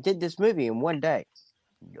person that did this movie in one day.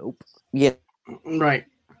 Nope. Yeah. Right.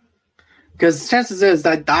 Because chances is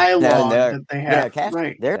that dialogue that they have,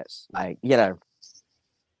 right? There's like,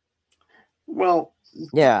 Well.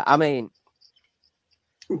 Yeah, I mean.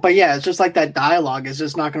 But yeah, it's just like that dialogue is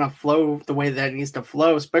just not going to flow the way that it needs to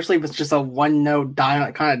flow, especially if it's just a one-note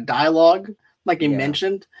kind of dialogue, like you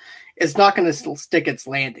mentioned. It's not going to stick its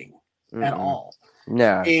landing at all.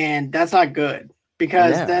 No. And that's not good,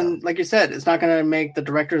 because then, like you said, it's not going to make the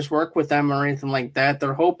directors work with them or anything like that.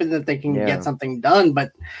 They're hoping that they can get something done,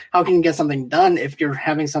 but how can you get something done if you're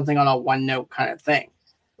having something on a one-note kind of thing?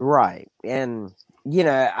 Right. And,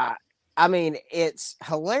 I mean, it's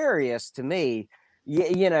hilarious to me,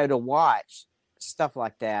 to watch stuff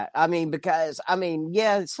like that. I mean, because,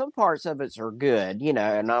 some parts of it are good,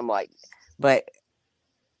 and I'm like, but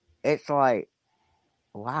it's like,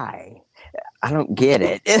 why? I don't get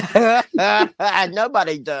it.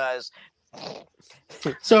 Nobody does.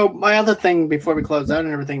 So my other thing before we close out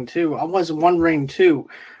and everything too, I was wondering too,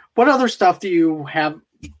 what other stuff do you have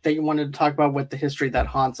that you wanted to talk about with the history that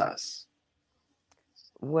haunts us?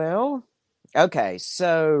 Well, okay,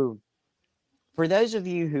 so for those of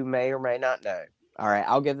you who may or may not know, all right,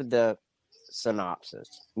 I'll give it the synopsis.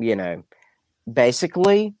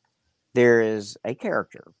 Basically, there is a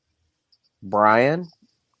character, Brian,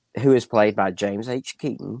 who is played by James H.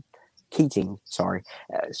 Keating, sorry,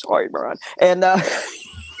 Brian. And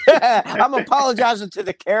I'm apologizing to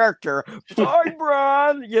the character. Sorry,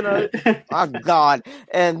 Brian. Oh, God.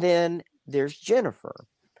 And then there's Jennifer,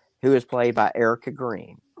 who is played by Erica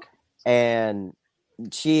Green. And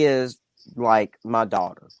she is like my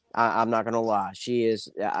daughter. I'm not going to lie. She is,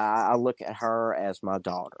 I look at her as my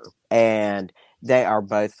daughter. And they are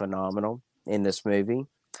both phenomenal in this movie.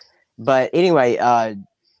 But anyway,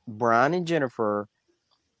 Brian and Jennifer,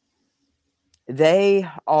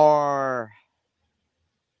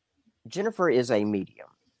 Jennifer is a medium.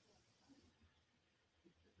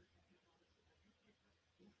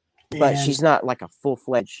 But she's not like a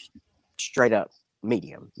full-fledged, straight-up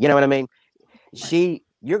medium. You know what I mean?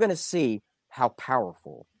 You're going to see how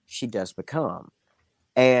powerful she does become.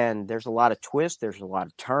 And there's a lot of twists. There's a lot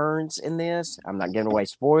of turns in this. I'm not giving away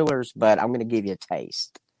spoilers, but I'm going to give you a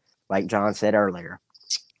taste. Like John said earlier,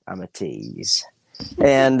 I'm a tease.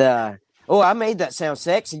 And, I made that sound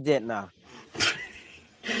sexy, didn't I?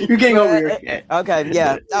 You're getting over your head. Okay,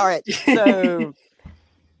 yeah. All right. So,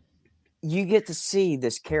 you get to see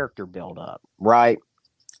this character build up, right?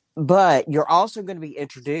 But you're also going to be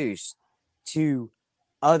introduced to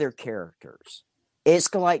other characters.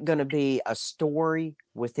 It's like going to be a story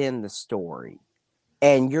within the story.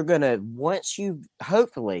 And you're going to, once you,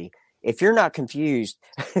 hopefully, if you're not confused,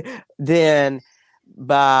 then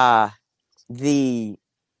by the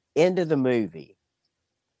end of the movie,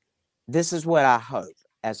 this is what I hope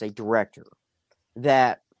as a director,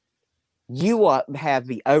 that you will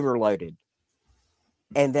be overloaded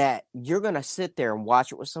and that you're going to sit there and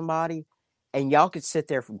watch it with somebody and y'all could sit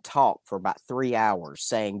there and talk for about 3 hours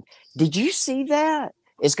saying, did you see that?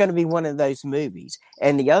 It's going to be one of those movies.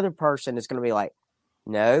 And the other person is going to be like,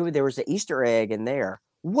 no, there was an Easter egg in there.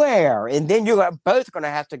 Where? And then you're both going to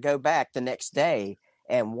have to go back the next day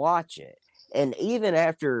and watch it. And even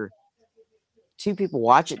after two people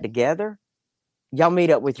watch it together, y'all meet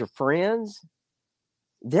up with your friends,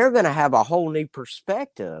 they're going to have a whole new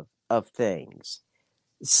perspective of things.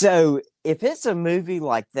 So if it's a movie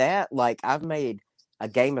like that, like I've made a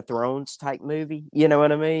Game of Thrones type movie, you know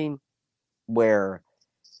what I mean? Where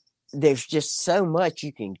there's just so much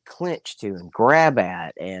you can clinch to and grab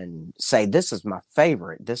at and say, this is my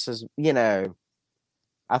favorite. This is, I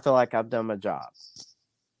feel like I've done my job.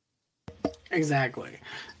 Exactly.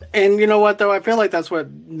 And you know what, though? I feel like that's what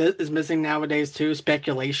is missing nowadays, too,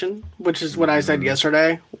 speculation, which is what I said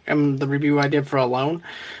yesterday in the review I did for Alone.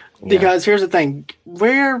 Because here's the thing.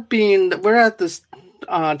 We're at this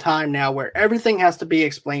time now where everything has to be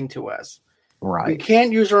explained to us. Right. We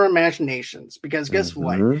can't use our imaginations because guess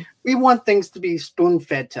what? We want things to be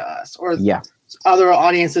spoon-fed to us, or other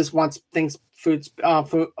audiences want things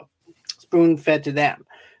spoon-fed to them.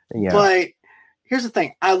 Yeah. But here's the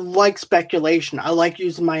thing. I like speculation. I like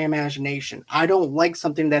using my imagination. I don't like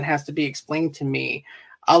something that has to be explained to me.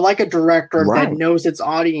 I like a director that knows its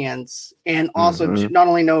audience and also to not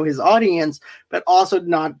only know his audience, but also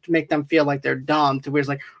not to make them feel like they're dumb to where it's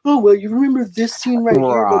like, oh, well, you remember this scene right here?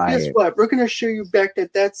 Well, guess what? We're going to show you back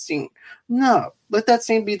that scene. No, let that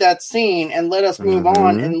scene be that scene and let us move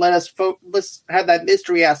on and let's have that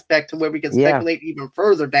mystery aspect to where we can speculate even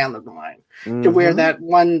further down the line to where that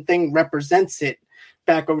one thing represents it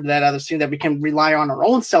back over to that other scene that we can rely on our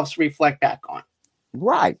own selves to reflect back on.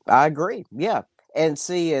 Right. I agree. Yeah. And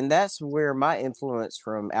see, and that's where my influence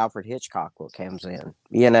from Alfred Hitchcock comes in.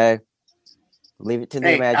 Leave it to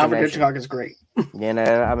the imagination. Alfred Hitchcock is great.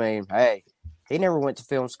 I mean, hey, he never went to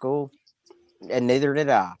film school, and neither did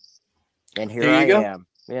I. And here I am,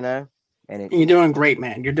 And you're doing great,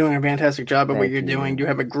 man. You're doing a fantastic job of what you're doing. You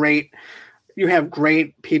have great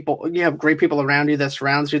people. You have great people around you that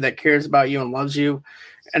surrounds you, that cares about you and loves you,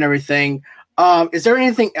 and everything. Is there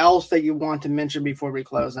anything else that you want to mention before we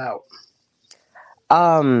close out?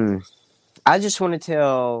 I just want to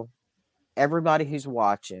tell everybody who's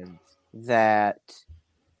watching that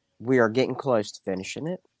we are getting close to finishing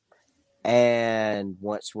it. And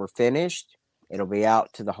once we're finished, it'll be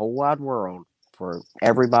out to the whole wide world for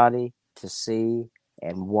everybody to see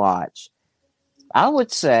and watch. I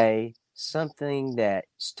would say something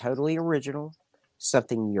that's totally original,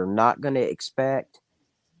 something you're not going to expect,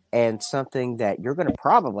 and something that you're going to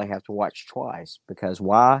probably have to watch twice. Because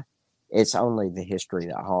why? It's only The History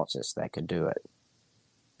That Haunts Us that could do it.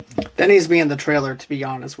 That needs to be in the trailer, to be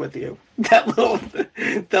honest with you. That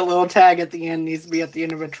little tag at the end needs to be at the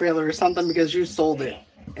end of a trailer or something because you sold it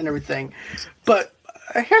and everything. But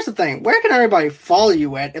here's the thing. Where can everybody follow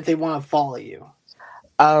you at if they want to follow you?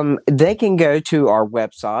 They can go to our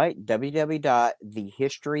website,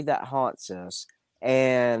 www.thehistorythathaunts.us,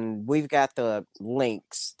 and we've got the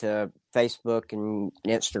links to Facebook and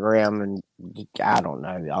Instagram and I don't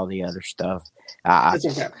know, all the other stuff. That's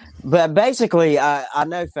okay. But basically, I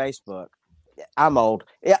know Facebook. I'm old.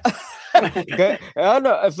 Yeah. I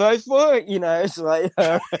know Facebook, it's like...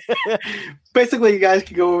 Basically, you guys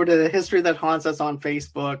can go over to The History That Haunts Us on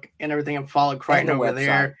Facebook and everything and follow Crichton over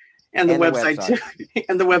there. And the website too.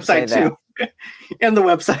 And the website too. And the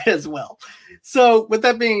website as well. So with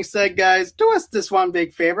that being said, guys, do us this one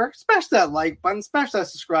big favor. Smash that like button, smash that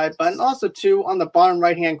subscribe button. Also, too, on the bottom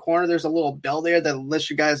right-hand corner, there's a little bell there that lets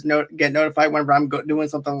you guys get notified whenever I'm doing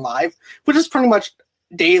something live, which is pretty much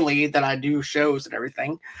daily that I do shows and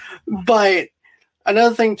everything. But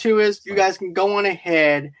another thing, too, is you guys can go on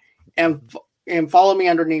ahead and follow me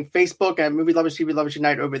underneath Facebook at Movie Lovers TV Lovers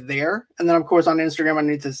Unite over there. And then, of course, on Instagram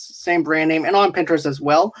underneath the same brand name and on Pinterest as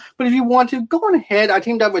well. But if you want to, go on ahead. I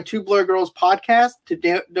teamed up with Two Blur Girls podcast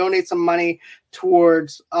to donate some money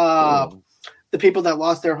towards the people that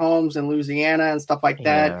lost their homes in Louisiana and stuff like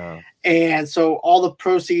that. And so all the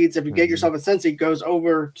proceeds, if you get yourself a Scentsy, goes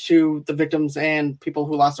over to the victims and people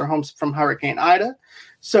who lost their homes from Hurricane Ida.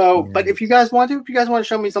 So, but if you guys want to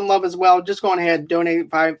show me some love as well, just go on ahead,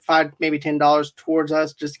 donate five, maybe $10 towards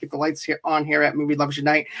us, just to keep the lights on here at Movie Lovers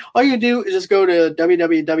Unite. All you do is just go to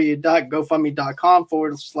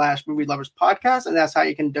www.gofundme.com/Movie Lovers Podcast, and that's how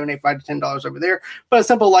you can donate $5 to $10 over there. But a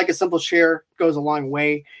simple like, a simple share goes a long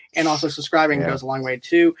way, and also subscribing goes a long way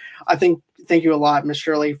too. Thank you a lot, Miss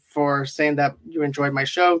Shirley, for saying that you enjoyed my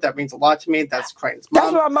show. That means a lot to me. That's Crichton's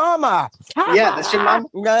mom. That's my mama. Yeah, that's your mom.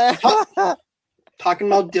 Talking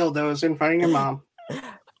about dildos in front of your mom.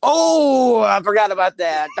 Oh, I forgot about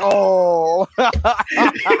that. Oh.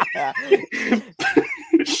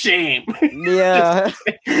 Shame. Yeah.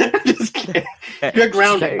 Just kidding. You're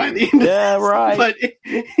grounded by the end. Yeah, right.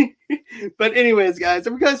 But anyways, guys,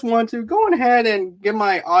 if you guys want to, go on ahead and get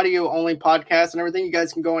my audio only podcast and everything. You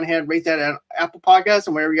guys can go on ahead and rate that at Apple Podcasts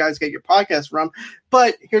and wherever you guys get your podcast from.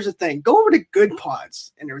 But here's the thing. Go over to Good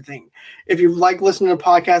Pods and everything. If you like listening to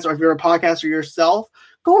podcasts, or if you're a podcaster yourself,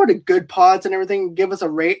 go over to Good Pods and everything. Give us a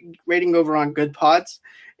rating over on Good Pods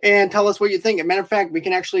and tell us what you think. As a matter of fact, we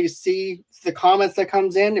can actually see the comments that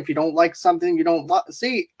comes in. If you don't like something you don't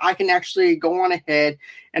see, I can actually go on ahead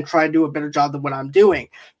and try to do a better job than what I'm doing.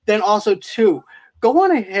 Then also, too, go on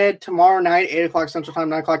ahead tomorrow night, 8 o'clock Central Time,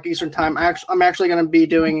 9 o'clock Eastern Time. I'm actually going to be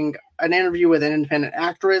doing an interview with an independent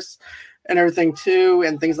actress and everything, too,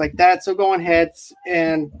 and things like that. So go on ahead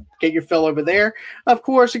and get your fill over there. Of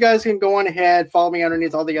course, you guys can go on ahead, follow me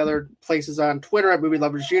underneath all the other places on Twitter at Movie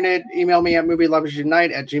Lovers Unit. Email me at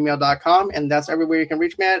movieloversunite@gmail.com, and that's everywhere you can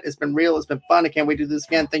reach me at. It's been real. It's been fun. I can't wait to do this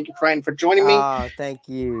again. Thank you, Crichton, for joining me. Thank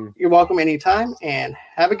you. You're welcome anytime, and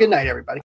have a good night, everybody.